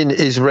in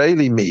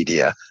Israeli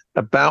media,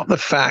 about the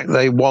fact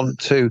they want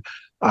to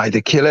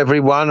either kill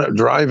everyone,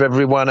 drive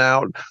everyone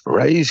out,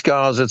 raise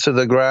Gaza to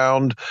the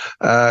ground,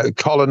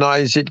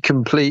 colonize it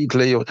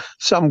completely, or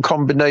some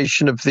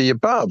combination of the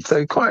above.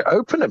 They're quite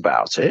open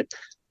about it.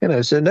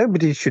 So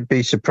nobody should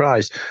be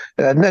surprised.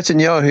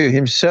 Netanyahu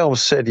himself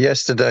said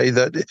yesterday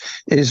that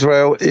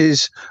Israel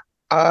is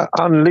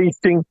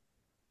unleashing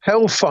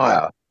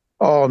hellfire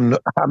on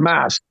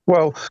Hamas.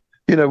 Well,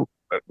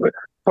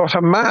 for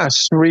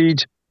Hamas,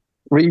 read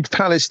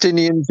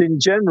Palestinians in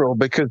general,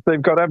 because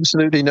they've got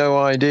absolutely no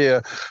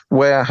idea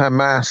where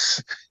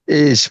Hamas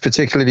is,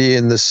 particularly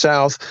in the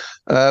south.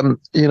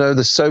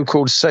 The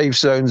so-called safe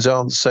zones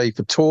aren't safe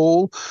at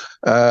all.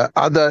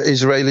 Other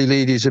Israeli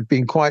leaders have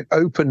been quite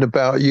open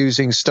about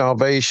using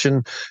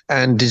starvation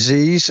and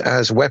disease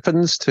as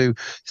weapons to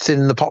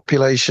thin the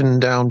population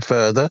down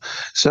further.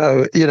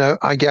 So,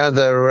 I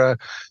gather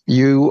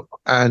you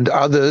and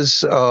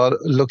others are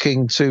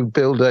looking to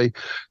build a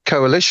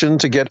coalition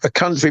to get a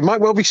country, might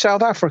well be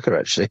South Africa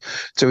actually,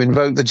 to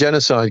invoke the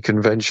Genocide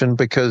Convention,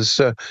 because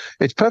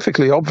it's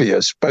perfectly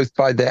obvious, both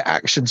by their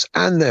actions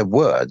and their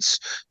words,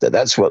 that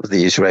that's what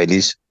the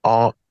Israelis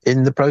are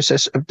in the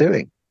process of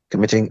doing,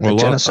 committing a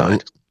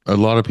genocide. A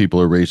lot of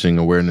people are raising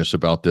awareness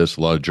about this.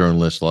 A lot of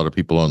journalists, a lot of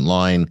people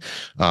online.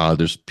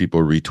 There's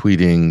people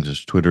retweeting,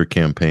 there's Twitter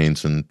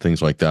campaigns and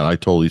things like that. I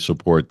totally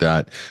support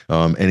that.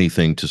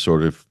 Anything to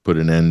sort of put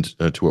an end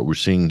to what we're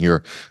seeing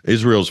here.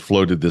 Israel's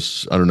floated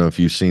this, I don't know if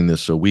you've seen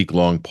this, a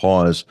week-long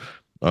pause,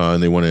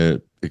 and they want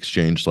to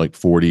exchange like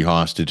 40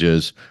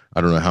 hostages.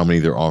 I don't know how many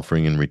they're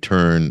offering in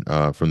return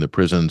from the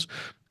prisons.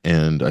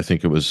 And I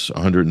think it was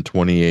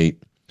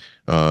 128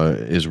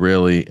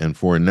 Israeli and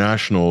foreign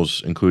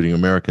nationals, including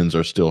Americans,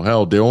 are still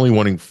held. They're only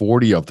wanting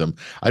 40 of them.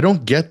 I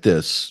don't get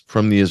this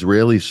from the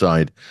Israeli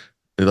side.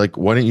 They're like,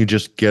 why don't you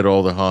just get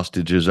all the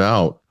hostages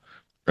out?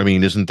 I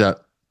mean,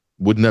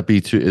 wouldn't that be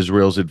to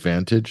Israel's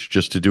advantage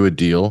just to do a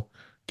deal,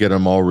 get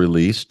them all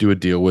released, do a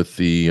deal with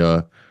the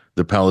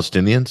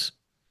Palestinians?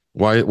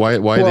 Why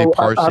are they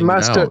parsing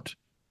it out?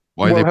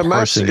 Why are they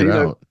parsing it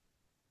out?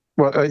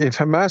 Well, if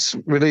Hamas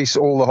release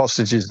all the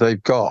hostages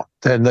they've got,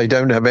 then they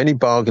don't have any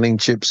bargaining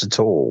chips at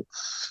all.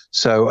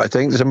 So I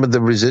think some of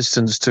the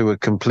resistance to a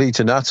complete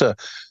and utter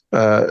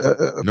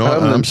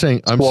I'm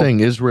saying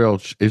Israel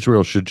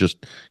should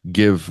just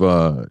give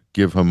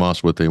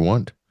Hamas what they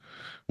want,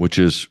 which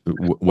is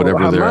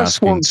whatever they're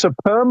asking.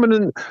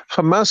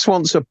 Hamas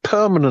wants a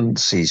permanent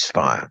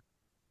ceasefire.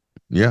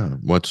 Yeah,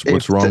 what's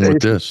wrong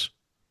with this?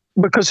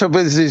 Because the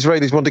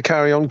Israelis want to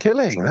carry on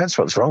killing. That's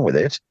what's wrong with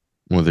it.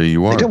 Well, there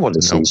you are. They don't want a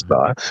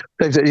ceasefire.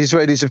 The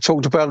Israelis have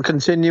talked about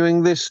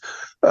continuing this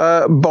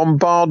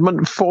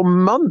bombardment for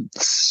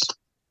months.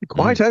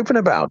 Quite open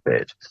about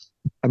it.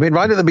 I mean,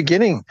 right at the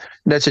beginning,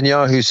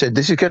 Netanyahu said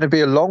this is going to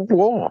be a long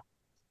war.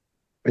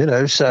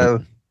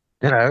 Well,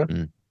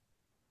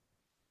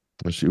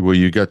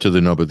 you got to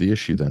the nub of the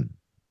issue then.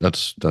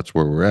 That's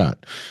where we're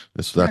at.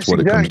 That's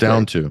what it comes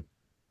down to.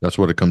 That's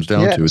what it comes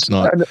down to. It's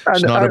not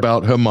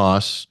about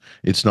Hamas.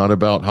 It's not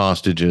about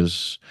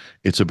hostages.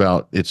 It's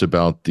about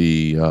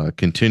the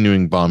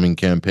continuing bombing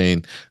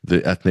campaign,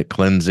 the ethnic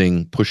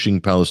cleansing,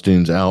 pushing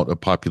Palestinians out of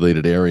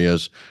populated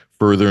areas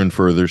further and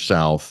further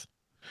south,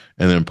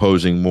 and then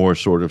imposing more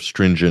sort of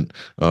stringent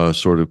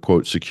sort of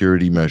quote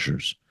security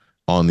measures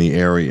on the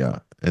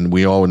area. And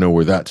we all know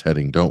where that's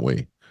heading, don't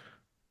we?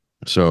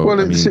 So, well,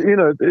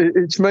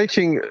 it's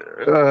making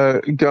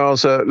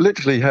Gaza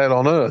literally hell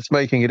on earth,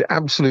 making it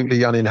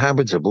absolutely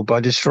uninhabitable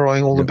by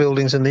destroying all the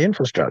buildings and the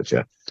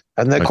infrastructure,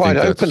 and they're quite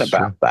open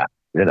about that.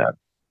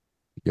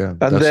 Yeah,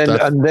 and then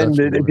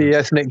the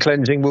ethnic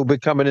cleansing will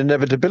become an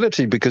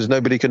inevitability because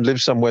nobody can live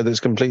somewhere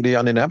that's completely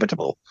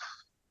uninhabitable.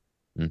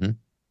 Mm-hmm.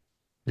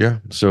 Yeah,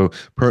 so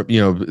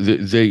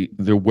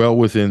they're well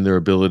within their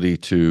ability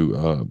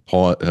to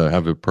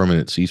have a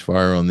permanent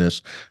ceasefire on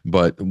this,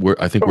 but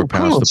I think we're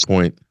past the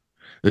point.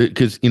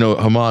 Because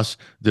Hamas,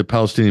 the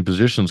Palestinian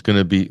position is going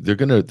to be they're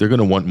going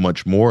to want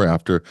much more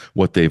after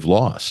what they've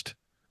lost.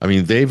 I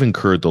mean, they've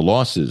incurred the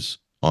losses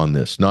on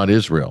this, not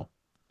Israel.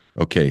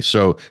 Okay,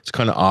 so it's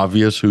kind of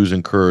obvious who's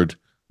incurred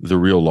the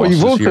real losses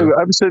you've also, here.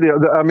 Absolutely.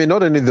 I mean,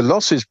 not only the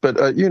losses, but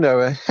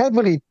a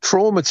heavily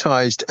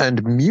traumatized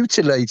and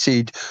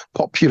mutilated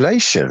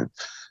population.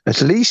 At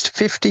least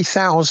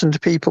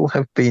 50,000 people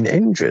have been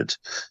injured.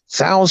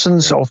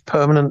 Thousands of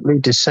permanently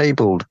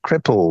disabled,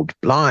 crippled,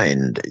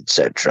 blind,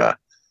 etc.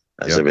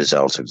 As a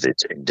result of this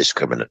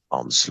indiscriminate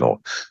onslaught.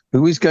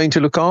 Who is going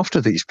to look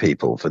after these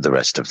people for the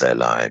rest of their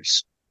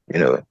lives?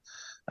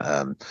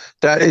 That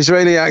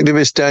Israeli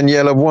activist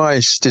Daniela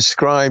Weiss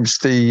describes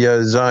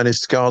the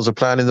Zionist Gaza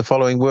plan in the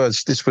following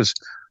words. This was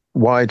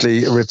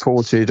widely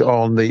reported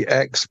on the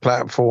X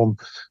platform,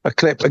 a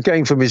clip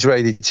again from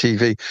Israeli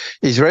TV.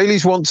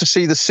 Israelis want to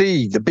see the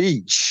sea, the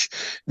beach.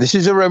 This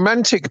is a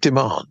romantic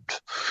demand.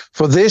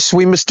 For this,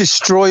 we must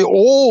destroy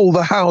all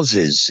the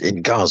houses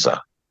in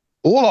Gaza,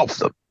 all of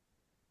them.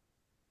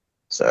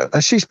 So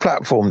she's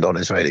platformed on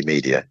Israeli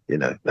media,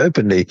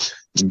 openly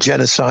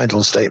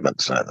genocidal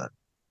statements like that.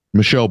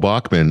 Michelle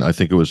Bachmann, I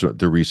think it was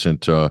the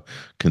recent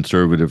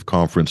conservative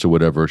conference or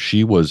whatever.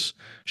 She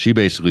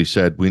basically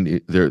said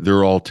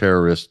they're all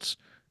terrorists.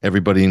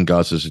 Everybody in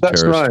Gaza is a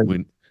terrorist. Right.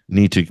 We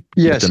need to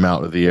get them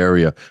out of the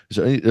area.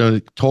 So,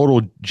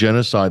 total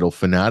genocidal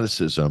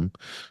fanaticism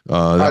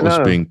that was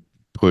being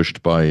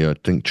pushed by I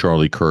think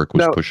Charlie Kirk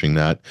was pushing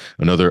that.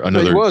 Another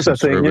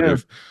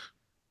conservative.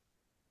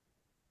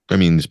 I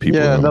mean, these people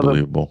are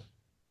unbelievable.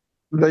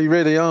 They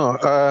really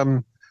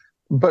are.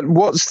 But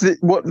what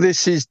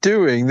this is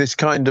doing, this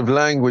kind of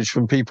language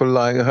from people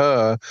like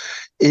her,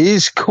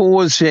 is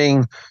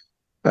causing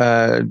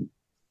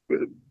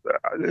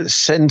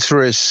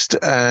centrist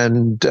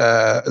and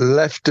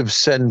left of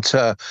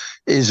center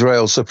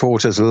Israel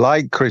supporters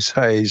like Chris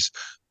Hayes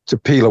to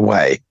peel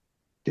away.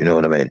 You know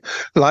what I mean?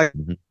 Like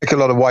a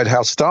lot of White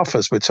House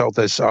staffers, we're told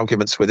there's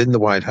arguments within the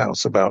White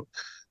House about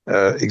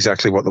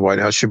exactly what the White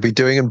House should be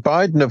doing. And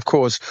Biden, of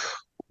course,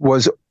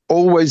 was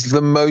always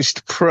the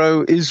most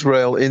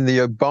pro-Israel in the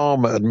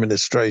Obama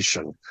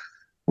administration.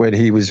 When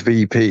he was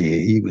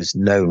VP, he was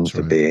known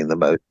for being the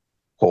most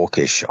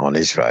hawkish on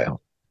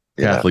Israel.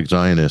 Catholic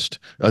Zionist.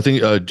 I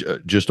think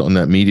just on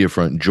that media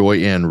front, Joy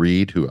Ann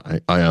Reid, who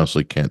I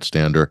honestly can't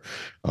stand her,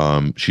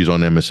 she's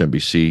on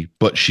MSNBC,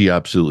 but she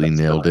absolutely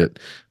nailed it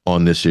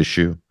on this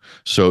issue.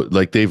 So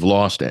like they've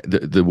lost,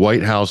 the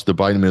White House, the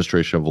Biden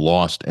administration have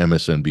lost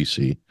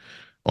MSNBC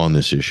on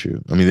this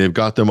issue. I mean, they've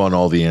got them on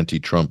all the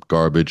anti-Trump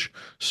garbage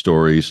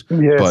stories,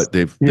 but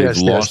they've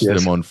lost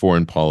them on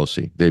foreign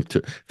policy.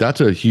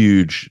 That's a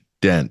huge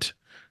dent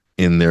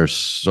in their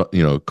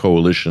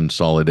coalition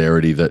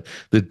solidarity. That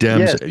the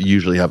Dems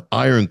usually have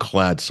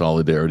ironclad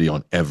solidarity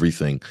on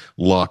everything,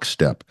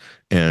 lockstep.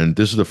 And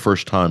this is the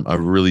first time I've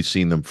really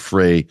seen them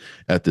fray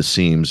at the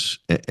seams,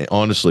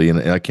 honestly.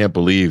 And I can't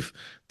believe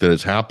that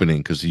it's happening,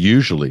 because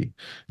usually,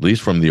 at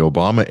least from the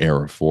Obama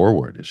era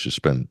forward, it's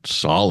just been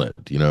solid.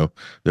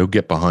 They'll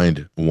get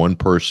behind one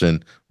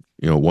person,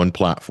 one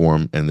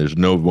platform, and there's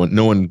no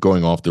one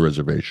going off the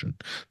reservation.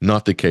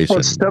 Not the case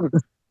anymore.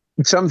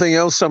 Something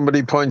else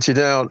somebody pointed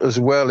out as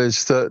well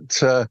is that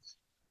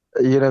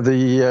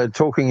the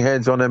talking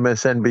heads on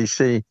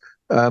MSNBC,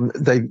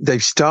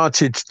 they've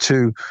started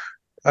to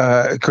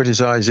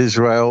criticize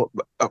Israel.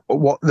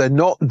 What they're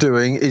not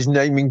doing is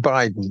naming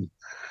Biden.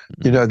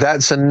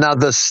 That's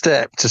another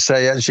step to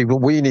say, actually, well,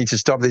 we need to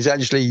stop this.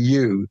 Actually,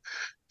 you,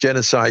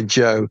 Genocide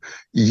Joe,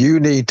 you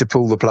need to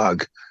pull the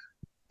plug.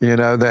 They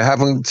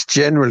haven't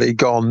generally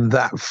gone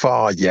that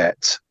far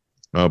yet.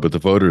 Oh, but the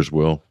voters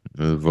will.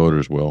 The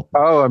voters will.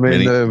 Oh, I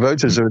mean, the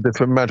voters are a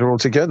different matter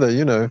altogether,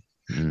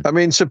 I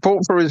mean,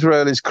 support for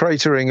Israel is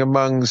cratering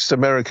amongst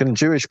American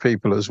Jewish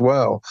people as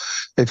well.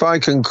 If I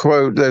can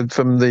quote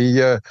from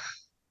the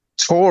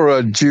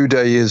Torah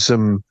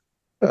Judaism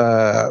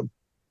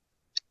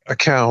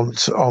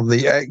account on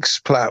the X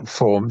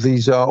platform,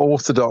 these are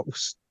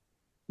Orthodox,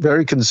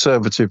 very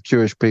conservative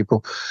Jewish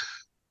people,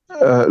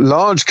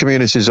 large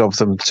communities of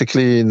them,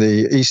 particularly in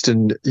the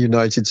eastern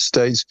United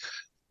States.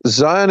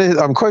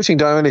 I'm quoting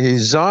directly here,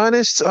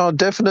 Zionists are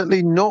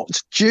definitely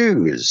not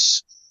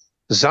Jews.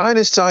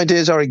 Zionist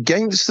ideas are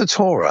against the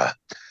Torah.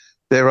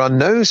 There are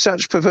no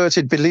such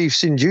perverted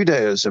beliefs in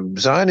Judaism.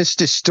 Zionists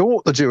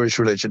distort the Jewish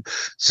religion.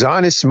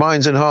 Zionists'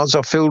 minds and hearts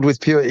are filled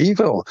with pure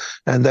evil,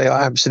 and they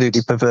are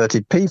absolutely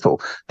perverted people.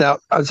 Now,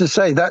 as I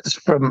say, that's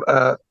from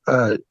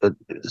an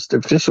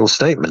official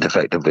statement,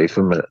 effectively,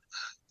 from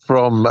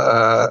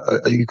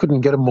you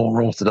couldn't get a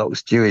more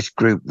Orthodox Jewish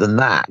group than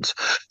that.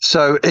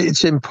 So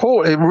it's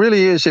important. It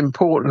really is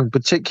important,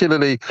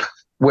 particularly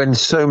when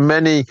so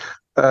many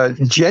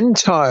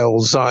Gentile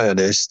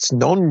Zionists,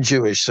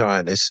 non-Jewish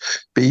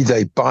Zionists, be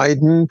they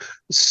Biden,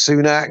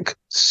 Sunak,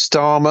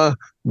 Starmer,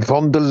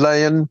 von der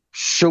Leyen,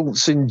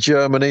 Schulz in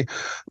Germany,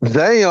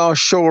 they are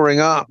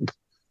shoring up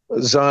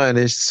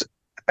Zionists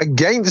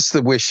against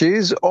the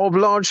wishes of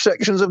large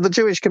sections of the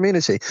Jewish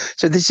community.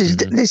 So and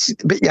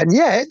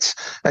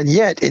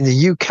yet in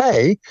the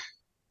UK,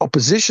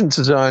 opposition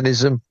to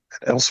Zionism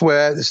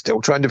elsewhere, they're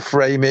still trying to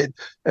frame it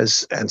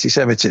as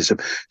anti-Semitism.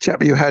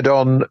 Chap you had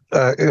on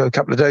a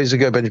couple of days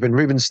ago, Benjamin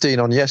Rubenstein,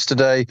 on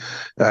yesterday.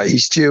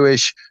 He's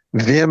Jewish,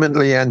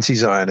 vehemently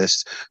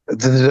anti-Zionist.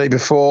 The day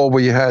before,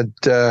 we had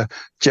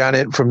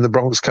Janet from the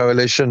Bronx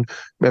Coalition,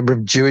 member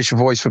of Jewish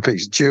Voice for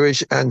Peace,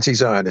 Jewish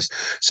anti-Zionist.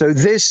 So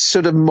this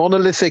sort of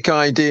monolithic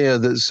idea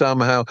that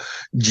somehow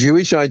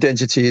Jewish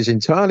identity is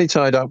entirely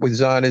tied up with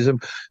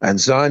Zionism, and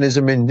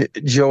Zionism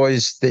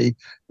enjoys the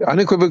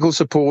unequivocal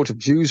support of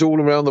Jews all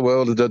around the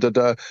world,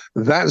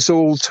 that's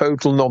all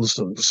total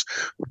nonsense.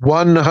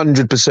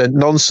 100%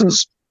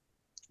 nonsense.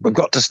 We've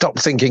got to stop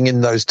thinking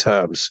in those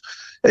terms.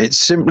 It's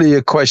simply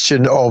a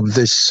question of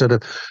this sort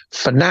of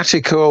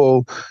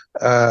fanatical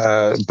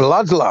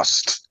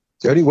bloodlust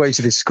the only way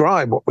to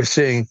describe what we're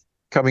seeing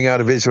coming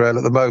out of Israel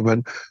at the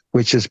moment,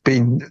 which has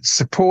been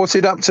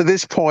supported up to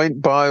this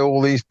point by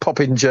all these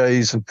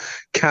popinjays and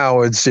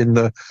cowards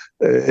in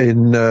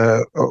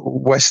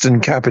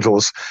Western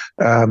capitals,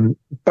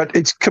 but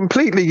it's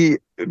completely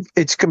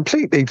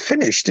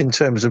finished in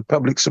terms of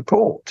public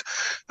support.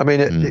 I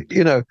mean,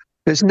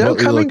 there's no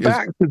coming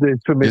back to this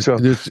from Israel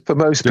for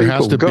most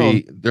people.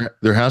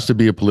 There has to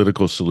be a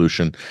political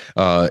solution,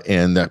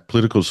 and that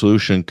political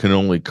solution can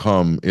only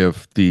come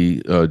if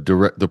the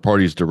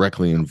parties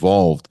directly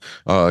involved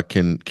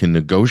can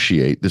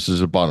negotiate. This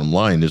is a bottom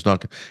line. There's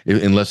not,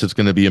 unless it's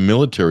going to be a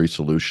military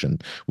solution.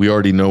 We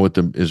already know what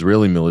the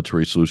Israeli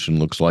military solution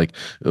looks like.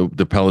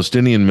 The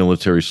Palestinian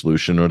military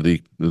solution, or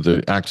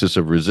the axis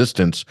of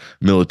resistance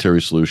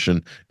military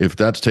solution, if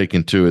that's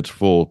taken to its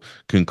full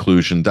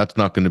conclusion, that's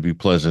not going to be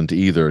pleasant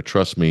either.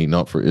 Trust me,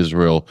 not for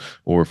Israel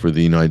or for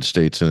the United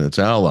States and its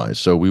allies.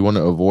 So we want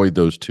to avoid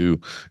those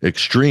two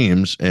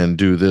extremes and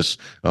do this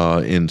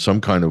in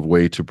some kind of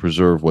way to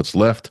preserve what's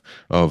left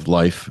of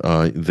life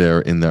there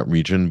in that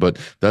region. But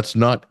that's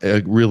not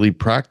really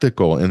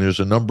practical. And there's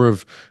a number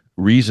of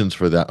reasons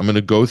for that. I'm going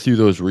to go through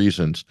those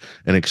reasons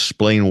and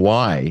explain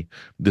why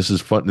this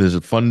is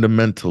a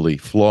fundamentally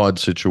flawed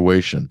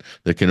situation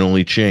that can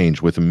only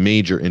change with a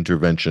major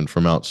intervention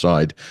from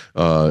outside,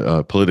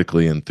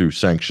 politically and through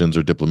sanctions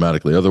or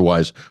diplomatically.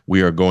 Otherwise,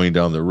 we are going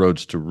down the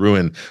roads to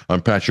ruin.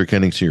 I'm Patrick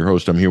Henningsen, your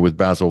host. I'm here with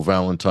Basil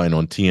Valentine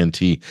on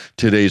TNT.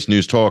 Today's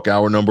News Talk,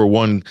 hour number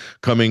 1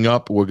 coming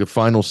up. We're the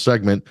final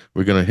segment.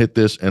 We're going to hit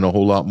this and a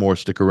whole lot more.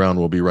 Stick around.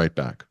 We'll be right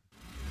back.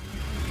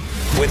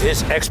 With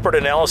his expert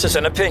analysis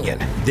and opinion,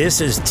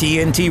 this is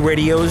TNT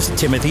Radio's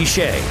Timothy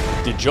Shea.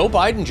 Did Joe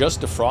Biden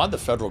just defraud the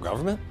federal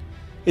government?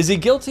 Is he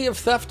guilty of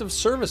theft of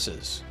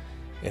services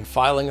and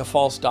filing a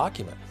false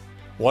document?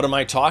 What am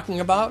I talking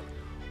about?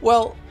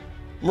 Well,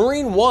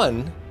 Marine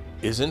One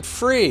isn't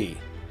free.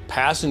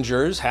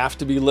 Passengers have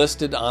to be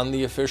listed on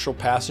the official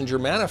passenger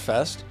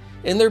manifest,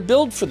 and they're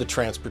billed for the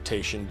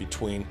transportation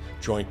between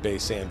Joint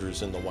Base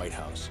Andrews and the White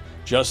House,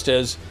 just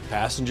as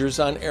passengers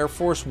on Air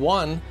Force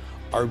One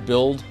are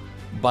billed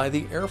by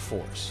the Air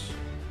Force.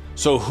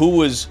 So who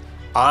was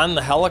on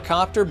the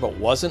helicopter but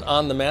wasn't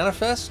on the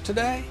manifest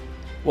today?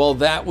 Well,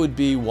 that would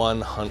be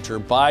one Hunter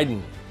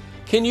Biden.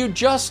 Can you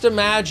just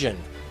imagine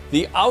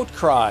the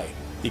outcry,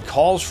 the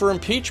calls for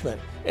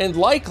impeachment, and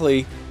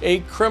likely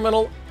a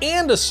criminal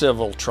and a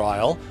civil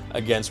trial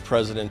against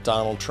President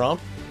Donald Trump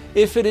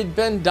if it had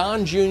been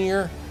Don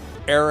Jr.,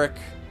 Eric,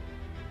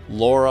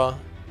 Laura,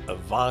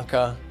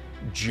 Ivanka,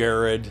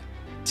 Jared,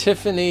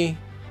 Tiffany,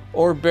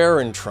 or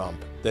Barron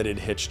Trump that had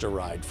hitched a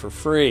ride for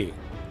free?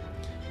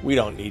 We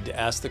don't need to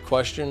ask the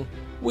question.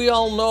 We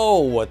all know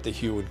what the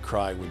hue and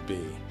cry would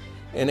be.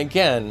 And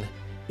again,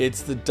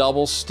 it's the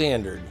double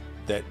standard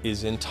that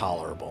is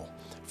intolerable.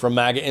 From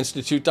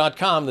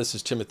MAGAInstitute.com, this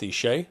is Timothy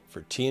Shea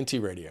for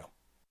TNT Radio.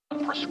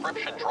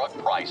 Prescription drug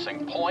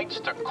pricing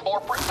points to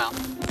corporate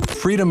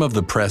Freedom of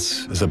the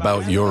press is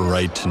about your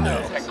right to know.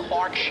 and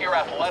Clark sheer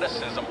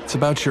athleticism. It's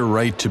about your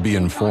right to be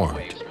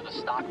informed.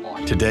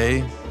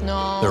 Today,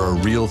 there are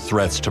real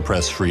threats to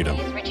press freedom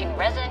reaching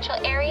residential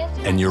areas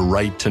and your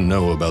right to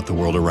know about the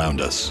world around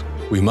us.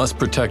 We must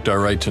protect our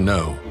right to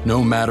know,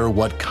 no matter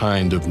what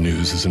kind of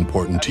news is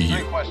important to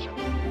you.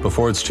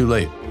 Before it's too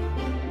late,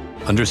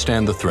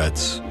 understand the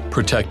threats.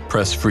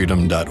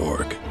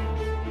 ProtectPressFreedom.org.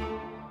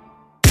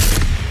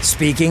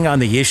 Speaking on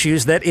the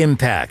issues that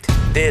impact,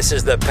 this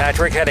is the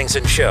Patrick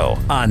Henningsen Show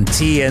on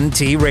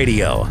TNT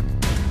Radio.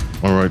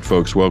 All right,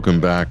 folks, welcome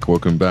back.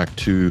 Welcome back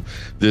to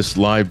this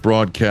live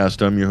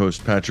broadcast. I'm your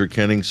host, Patrick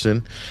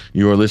Henningsen.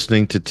 You are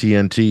listening to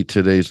TNT,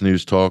 Today's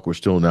News Talk. We're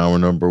still in hour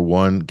number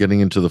 1, getting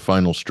into the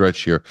final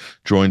stretch here,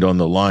 joined on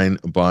the line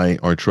by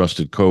our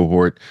trusted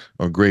cohort,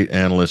 our great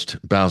analyst,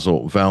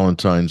 Basil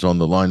Valentine's on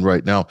the line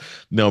right now.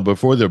 Now,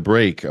 before the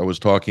break, I was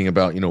talking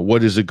about,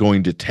 what is it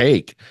going to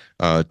take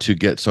to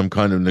get some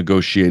kind of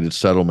negotiated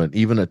settlement,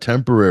 even a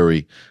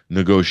temporary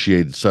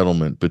negotiated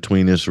settlement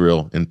between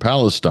Israel and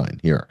Palestine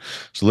here.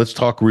 So let's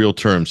talk real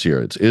terms here.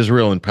 It's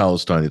Israel and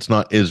Palestine. It's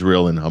not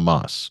Israel and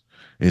Hamas.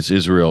 It's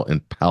Israel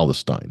and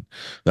Palestine.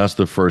 That's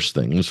the first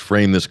thing. Let's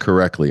frame this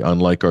correctly.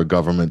 Unlike our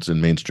governments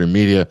and mainstream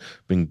media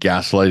been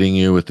gaslighting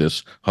you with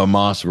this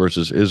Hamas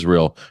versus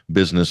Israel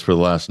business for the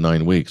last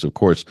 9 weeks. Of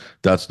course,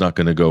 that's not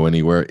going to go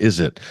anywhere,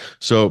 is it?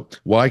 So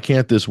why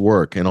can't this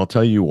work? And I'll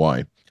tell you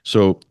why.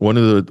 So one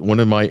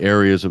of my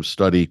areas of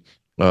study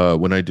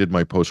when I did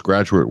my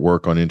postgraduate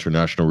work on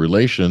international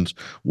relations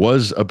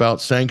was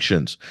about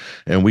sanctions,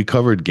 and we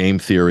covered game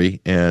theory,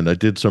 and I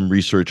did some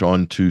research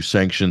onto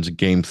sanctions,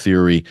 game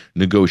theory,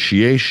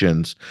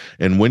 negotiations.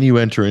 And when you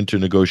enter into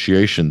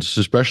negotiations,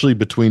 especially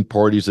between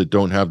parties that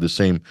don't have the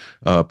same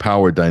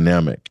power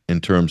dynamic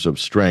in terms of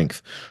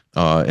strength,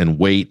 and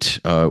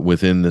weight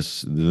within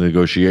the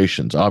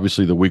negotiations.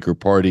 Obviously, the weaker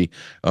party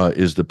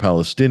is the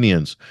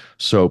Palestinians.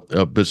 So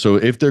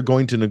if they're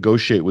going to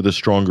negotiate with a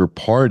stronger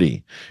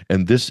party,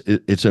 and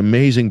it's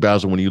amazing,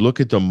 Basil, when you look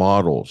at the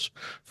models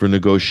for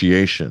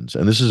negotiations,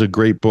 and this is a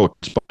great book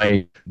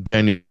by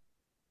Daniel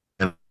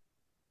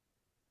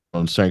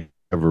on sanctions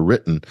ever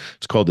written.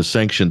 It's called The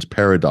Sanctions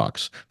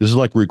Paradox. This is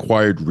like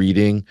required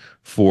reading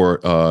for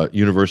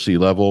university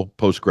level,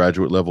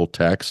 postgraduate level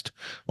text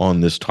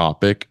on this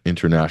topic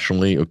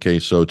internationally. Okay,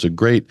 so it's a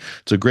great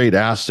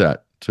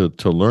asset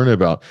to learn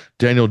about.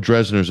 Daniel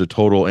Dresner's a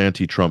total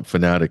anti-Trump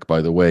fanatic,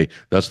 by the way.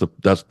 That's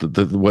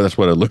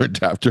what I learned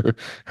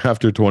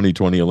after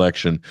 2020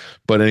 election.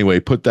 But anyway,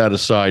 put that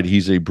aside.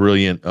 He's a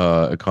brilliant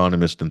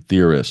economist and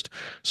theorist.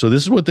 So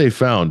this is what they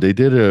found. They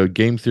did a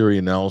game theory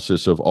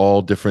analysis of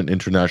all different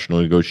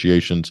international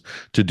negotiations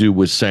to do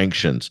with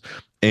sanctions.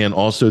 And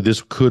also,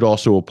 this could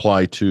also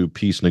apply to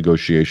peace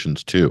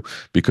negotiations too,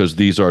 because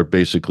these are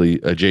basically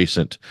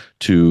adjacent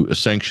to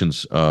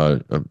sanctions,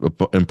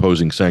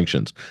 imposing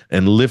sanctions,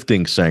 and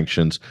lifting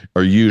sanctions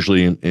are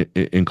usually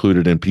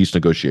included in peace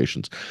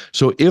negotiations.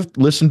 So,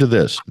 listen to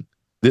this,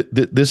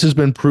 this has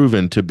been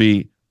proven to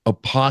be a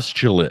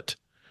postulate,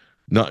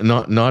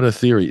 not a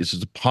theory.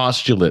 It's a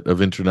postulate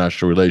of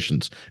international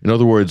relations. In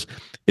other words,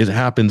 it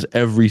happens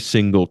every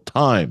single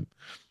time.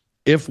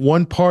 If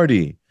one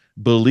party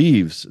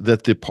believes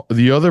that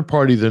the other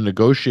party they're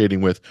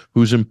negotiating with,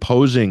 who's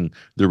imposing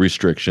the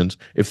restrictions,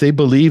 if they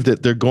believe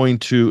that they're going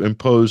to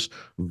impose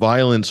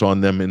violence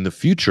on them in the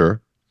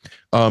future,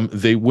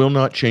 they will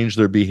not change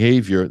their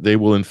behavior. They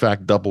will, in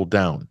fact, double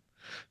down.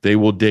 They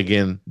will dig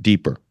in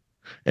deeper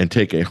and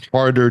take a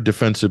harder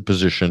defensive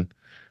position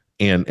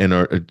and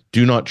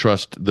do not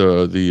trust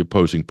the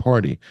opposing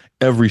party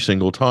every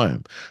single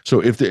time.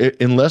 So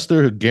unless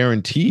there are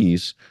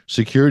guarantees,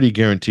 security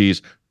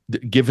guarantees,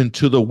 given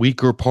to the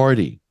weaker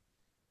party,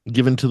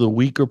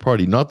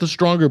 not the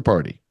stronger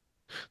party,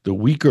 the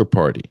weaker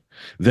party,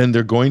 then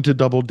they're going to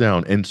double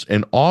down.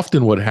 And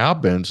often what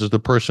happens is the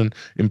person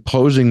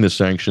imposing the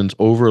sanctions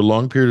over a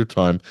long period of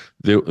time,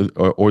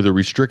 or the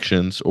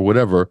restrictions or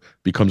whatever,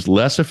 becomes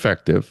less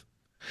effective,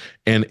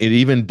 and it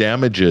even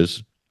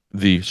damages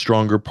the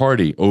stronger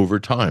party over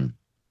time.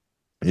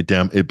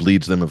 It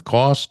bleeds them of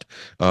cost.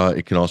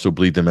 It can also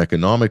bleed them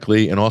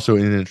economically and also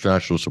in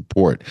international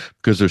support,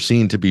 because they're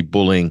seen to be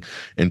bullying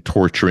and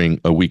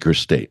torturing a weaker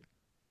state.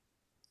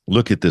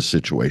 Look at this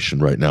situation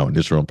right now in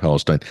Israel and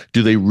Palestine.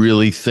 Do they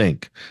really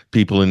think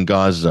people in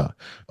Gaza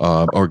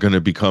are going to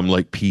become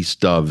like peace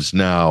doves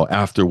now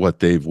after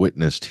what they've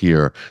witnessed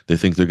here? They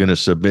think they're going to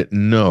submit?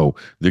 No,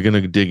 they're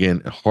going to dig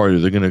in harder.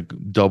 They're going to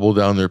double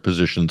down their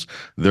positions.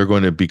 They're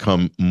going to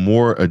become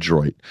more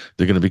adroit.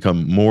 They're going to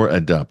become more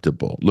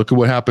adaptable. Look at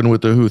what happened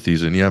with the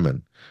Houthis in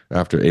Yemen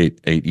after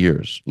eight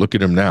years. Look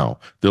at them now.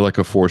 They're like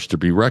a force to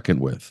be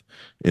reckoned with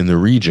in the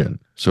region.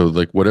 So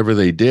like whatever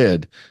they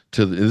did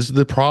this is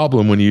the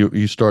problem when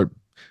you start,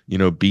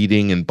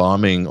 beating and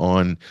bombing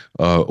on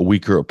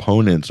weaker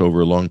opponents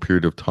over a long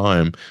period of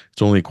time.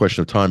 It's only a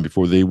question of time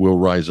before they will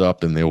rise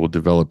up and they will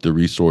develop the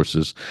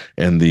resources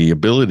and the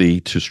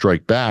ability to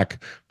strike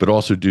back, but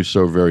also do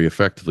so very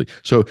effectively.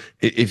 So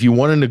if you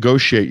want to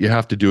negotiate, you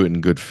have to do it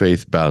in good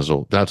faith,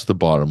 Basil. That's the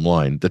bottom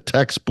line. The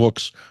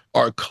textbooks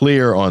are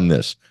clear on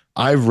this.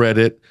 I've read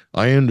it.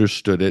 I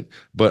understood it.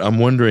 But I'm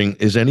wondering,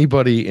 is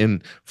anybody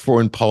in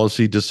foreign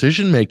policy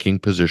decision-making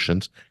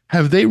positions,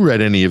 have they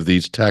read any of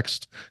these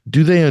texts?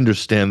 Do they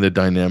understand the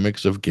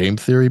dynamics of game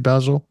theory,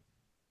 Basil?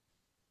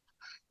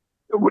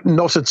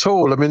 Not at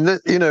all. I mean,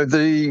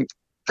 the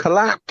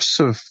collapse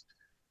of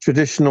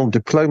traditional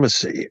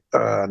diplomacy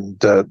and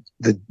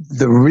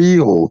the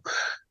real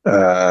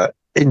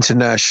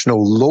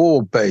international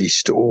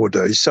law-based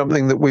order is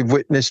something that we've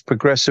witnessed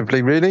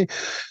progressively, really,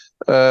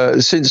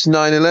 since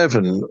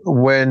 9/11,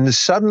 when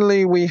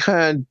suddenly we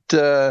had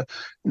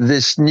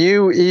this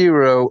new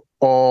era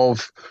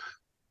of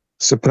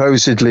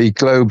supposedly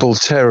global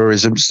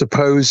terrorism,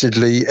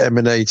 supposedly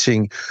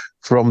emanating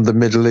from the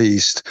Middle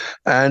East,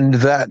 and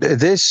that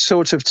this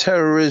sort of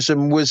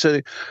terrorism was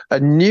a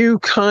new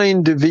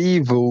kind of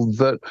evil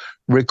that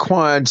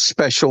required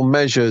special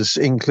measures,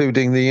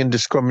 including the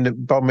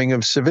indiscriminate bombing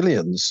of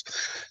civilians.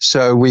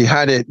 So we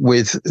had it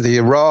with the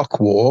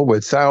Iraq War, where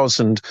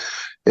 1,000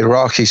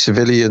 Iraqi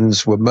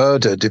civilians were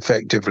murdered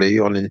effectively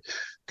on a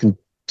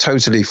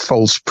totally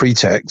false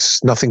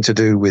pretext, nothing to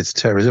do with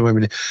terrorism. I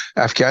mean,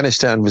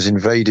 Afghanistan was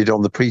invaded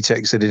on the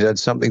pretext that it had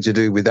something to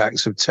do with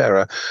acts of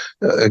terror.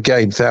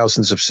 Again,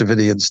 thousands of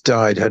civilians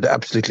died, had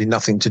absolutely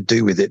nothing to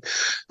do with it.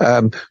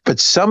 But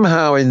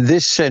somehow in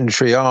this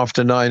century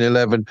after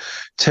 9/11,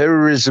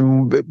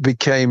 terrorism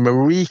became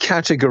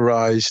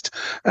recategorized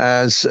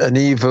as an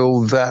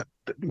evil that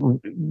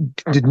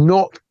did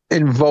not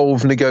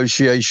involve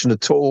negotiation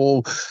at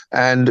all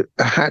and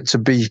had to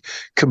be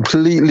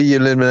completely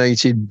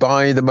eliminated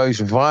by the most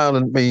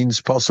violent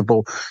means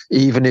possible,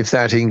 even if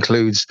that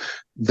includes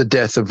the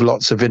death of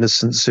lots of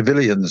innocent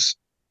civilians.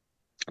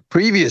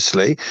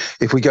 Previously,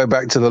 if we go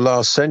back to the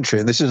last century,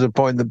 and this is a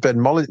point that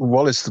Ben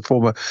Wallace, the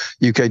former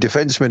UK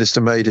Defence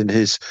Minister, made in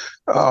his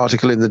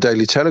article in the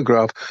Daily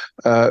Telegraph,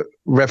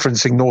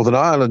 referencing Northern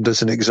Ireland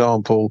as an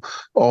example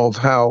of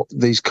how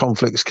these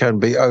conflicts can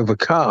be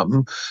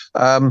overcome,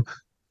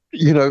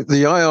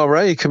 the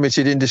IRA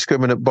committed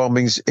indiscriminate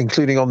bombings,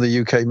 including on the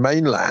UK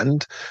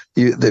mainland,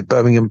 the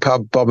Birmingham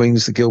pub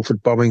bombings, the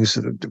Guildford bombings.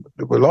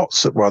 There were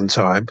lots at one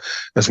time,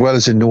 as well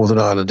as in Northern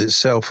Ireland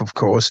itself, of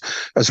course,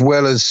 as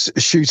well as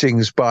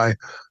shootings by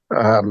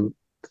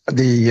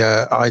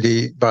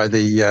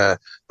the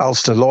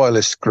Ulster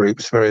loyalist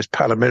groups, various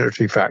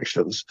paramilitary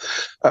factions.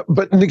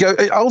 But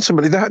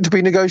ultimately, there had to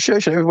be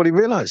negotiation. Everybody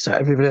realised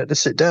that. Everybody had to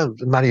sit down.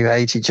 Many who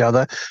hate each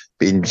other,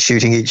 been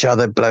shooting each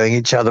other, blowing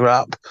each other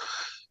up.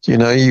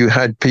 You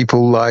had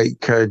people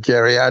like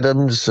Gerry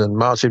Adams and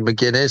Martin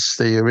McGuinness,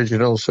 the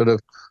original sort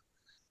of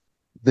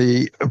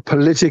the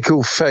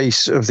political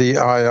face of the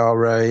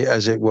IRA,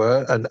 as it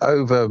were, and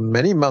over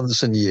many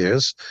months and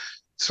years,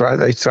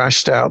 they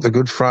thrashed out the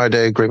Good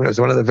Friday Agreement. It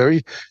was one of the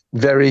very,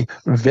 very,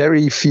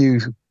 very few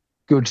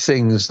good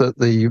things that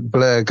the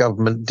Blair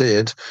government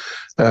did,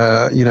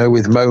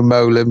 with Mo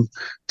Mowlam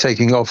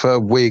taking off her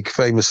wig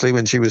famously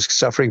when she was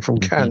suffering from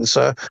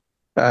cancer,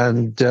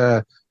 and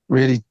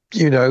really,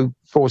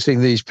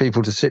 forcing these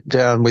people to sit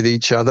down with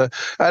each other.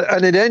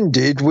 And it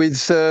ended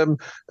with,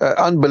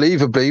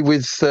 unbelievably,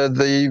 with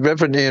the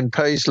Reverend Ian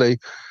Paisley,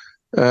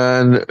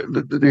 and,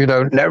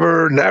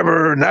 never,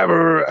 never,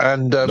 never,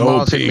 and no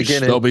Martin peace. McGuinness.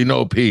 There'll be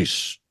no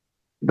peace.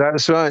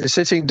 That's right,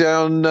 sitting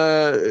down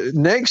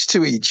next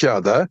to each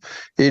other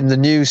in the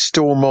new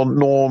Stormont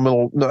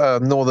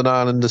Northern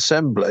Ireland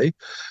Assembly.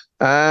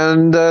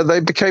 And they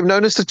became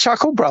known as the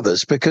Chuckle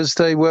Brothers because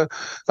they were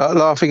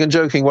laughing and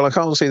joking. Well, I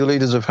can't see the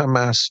leaders of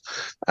Hamas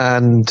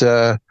and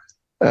the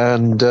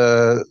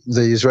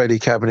Israeli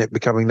cabinet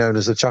becoming known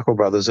as the Chuckle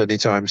Brothers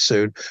anytime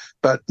soon.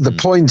 But the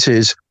point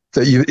is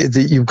that you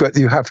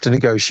have to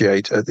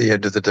negotiate at the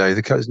end of the day.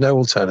 There's no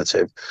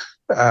alternative.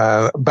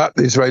 But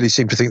the Israelis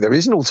seem to think there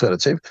is an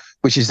alternative,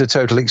 which is the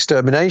total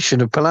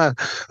extermination of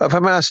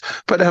Hamas.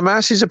 But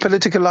Hamas is a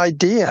political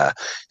idea.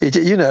 It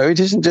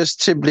isn't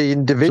just simply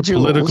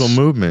individuals. It's a political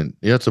movement.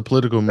 Yeah, it's a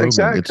political movement.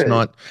 Exactly.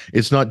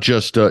 It's not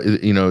just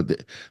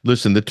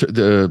listen.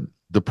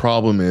 The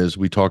problem is,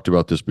 we talked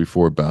about this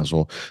before,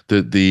 Basil.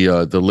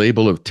 The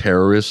label of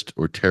terrorist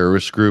or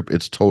terrorist group,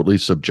 it's totally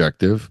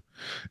subjective.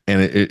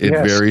 And it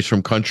Yes. varies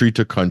from country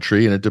to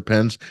country, and it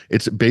depends.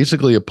 It's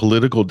basically a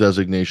political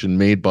designation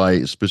made by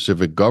a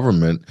specific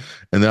government,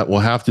 and that will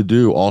have to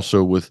do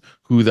also with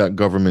who that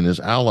government is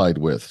allied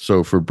with.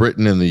 So for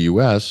Britain and the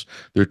US,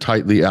 they're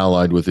tightly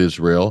allied with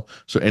Israel.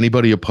 So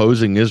anybody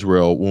opposing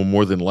Israel will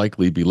more than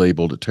likely be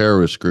labeled a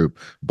terrorist group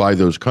by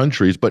those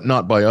countries, but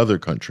not by other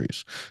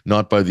countries,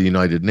 not by the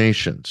United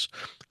Nations.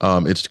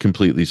 It's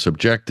completely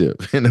subjective.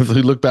 And if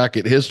we look back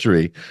at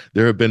history,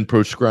 there have been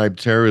proscribed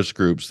terrorist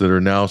groups that are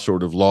now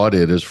sort of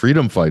lauded as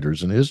freedom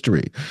fighters in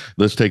history.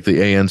 Let's take the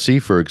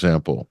ANC, for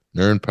example.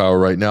 They're in power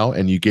right now.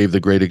 And you gave the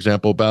great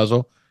example,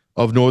 Basil,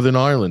 of Northern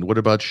Ireland. What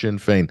about Sinn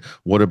Féin?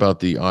 What about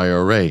the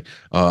IRA?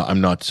 I'm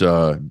not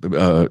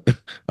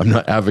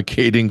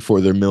advocating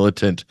for their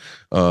militant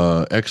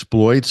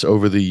exploits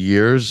over the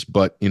years,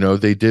 but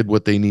they did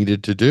what they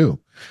needed to do.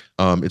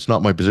 It's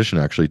not my position,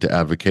 actually, to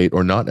advocate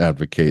or not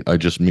advocate. I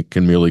just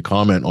can merely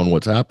comment on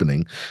what's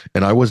happening.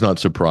 And I was not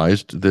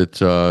surprised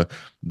that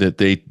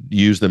they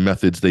used the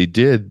methods they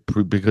did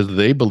because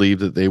they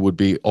believed that they would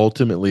be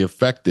ultimately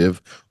effective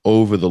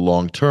over the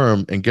long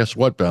term. And guess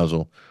what,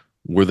 Basil?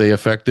 Were they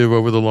effective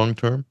over the long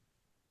term?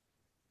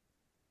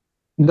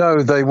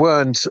 No, they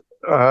weren't.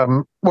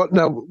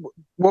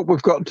 What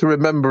we've got to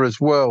remember as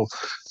well,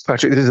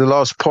 Patrick, this is the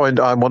last point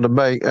I want to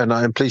make, and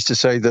I am pleased to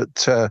say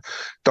that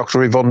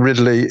Dr. Yvonne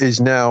Ridley is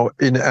now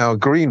in our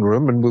green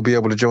room and will be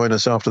able to join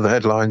us after the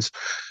headlines,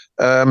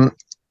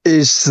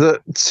 is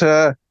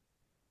that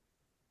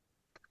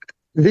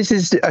this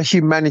is a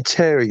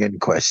humanitarian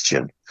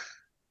question.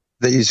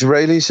 The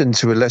Israelis, and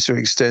to a lesser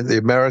extent the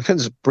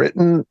Americans,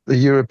 Britain, the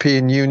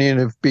European Union,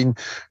 have been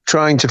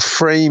trying to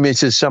frame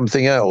it as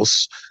something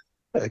else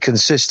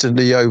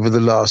consistently over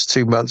the last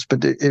 2 months,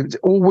 but it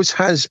always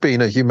has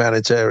been a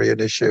humanitarian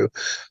issue.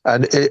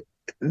 And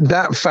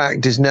that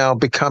fact is now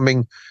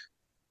becoming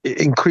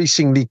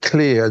increasingly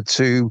clear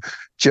to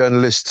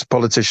journalists,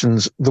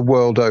 politicians the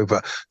world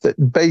over,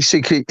 that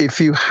basically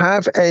if you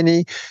have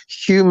any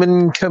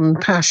human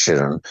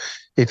compassion,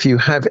 if you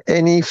have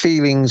any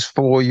feelings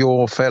for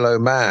your fellow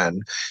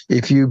man,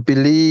 if you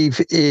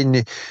believe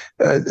in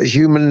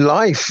human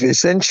life,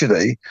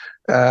 essentially,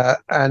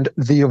 and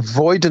the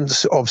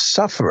avoidance of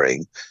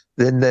suffering,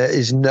 then there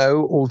is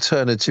no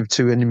alternative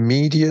to an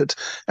immediate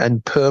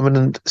and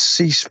permanent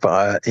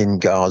ceasefire in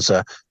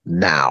Gaza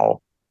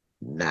now.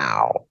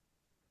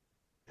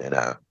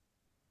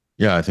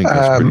 Yeah, I think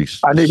that's pretty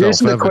and it isn't a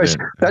self-evident.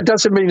 question. That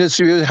doesn't mean that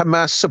you're a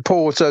Hamas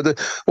supporter,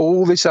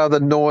 all this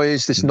other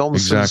noise, this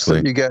nonsense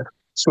that you get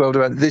swirled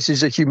around. This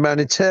is a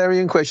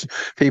humanitarian question.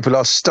 People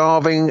are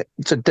starving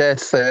to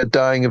death. They're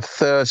dying of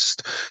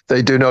thirst.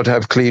 They do not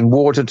have clean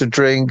water to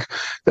drink.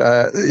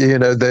 There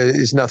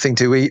is nothing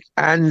to eat,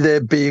 and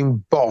they're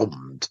being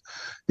bombed.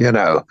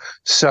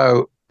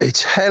 So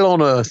it's hell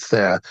on earth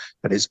there,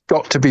 and it's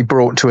got to be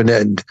brought to an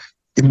end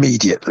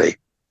immediately.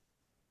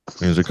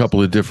 There's a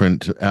couple of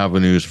different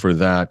avenues for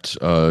that,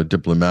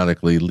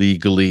 diplomatically,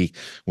 legally.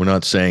 We're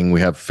not saying we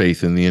have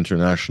faith in the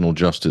international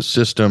justice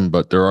system,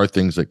 but there are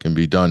things that can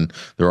be done.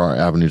 There are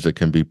avenues that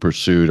can be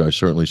pursued. I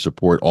certainly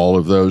support all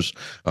of those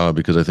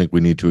because I think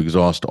we need to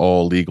exhaust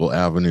all legal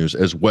avenues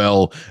as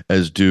well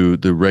as do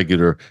the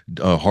regular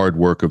hard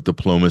work of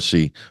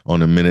diplomacy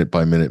on a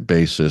minute-by-minute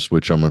basis,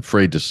 which I'm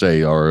afraid to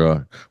say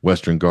our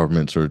Western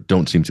governments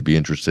don't seem to be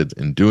interested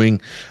in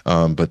doing.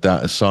 But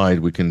that aside,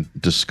 we can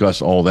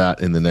discuss all that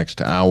in the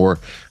next hour.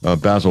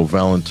 Basil,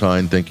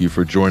 Valentine, thank you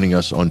for joining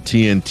us on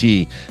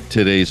TNT,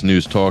 today's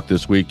News Talk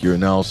this week. Your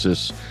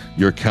analysis,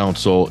 your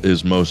counsel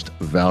is most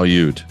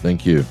valued.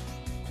 Thank you.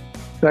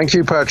 Thank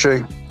you,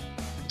 Patrick.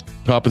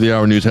 Top of the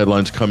hour news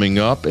headlines coming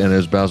up. And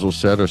as Basil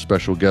said, our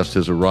special guest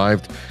has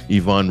arrived,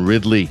 Yvonne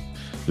Ridley,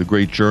 the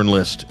great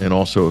journalist and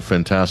also a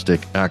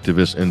fantastic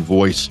activist and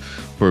voice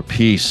for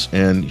peace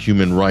and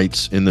human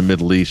rights in the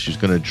Middle East. She's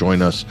going to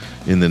join us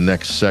in the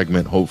next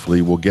segment.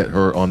 Hopefully, we'll get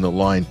her on the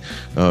line.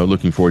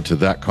 Looking forward to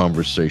that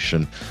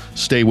conversation.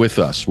 Stay with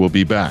us. We'll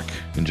be back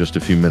in just a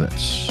few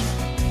minutes.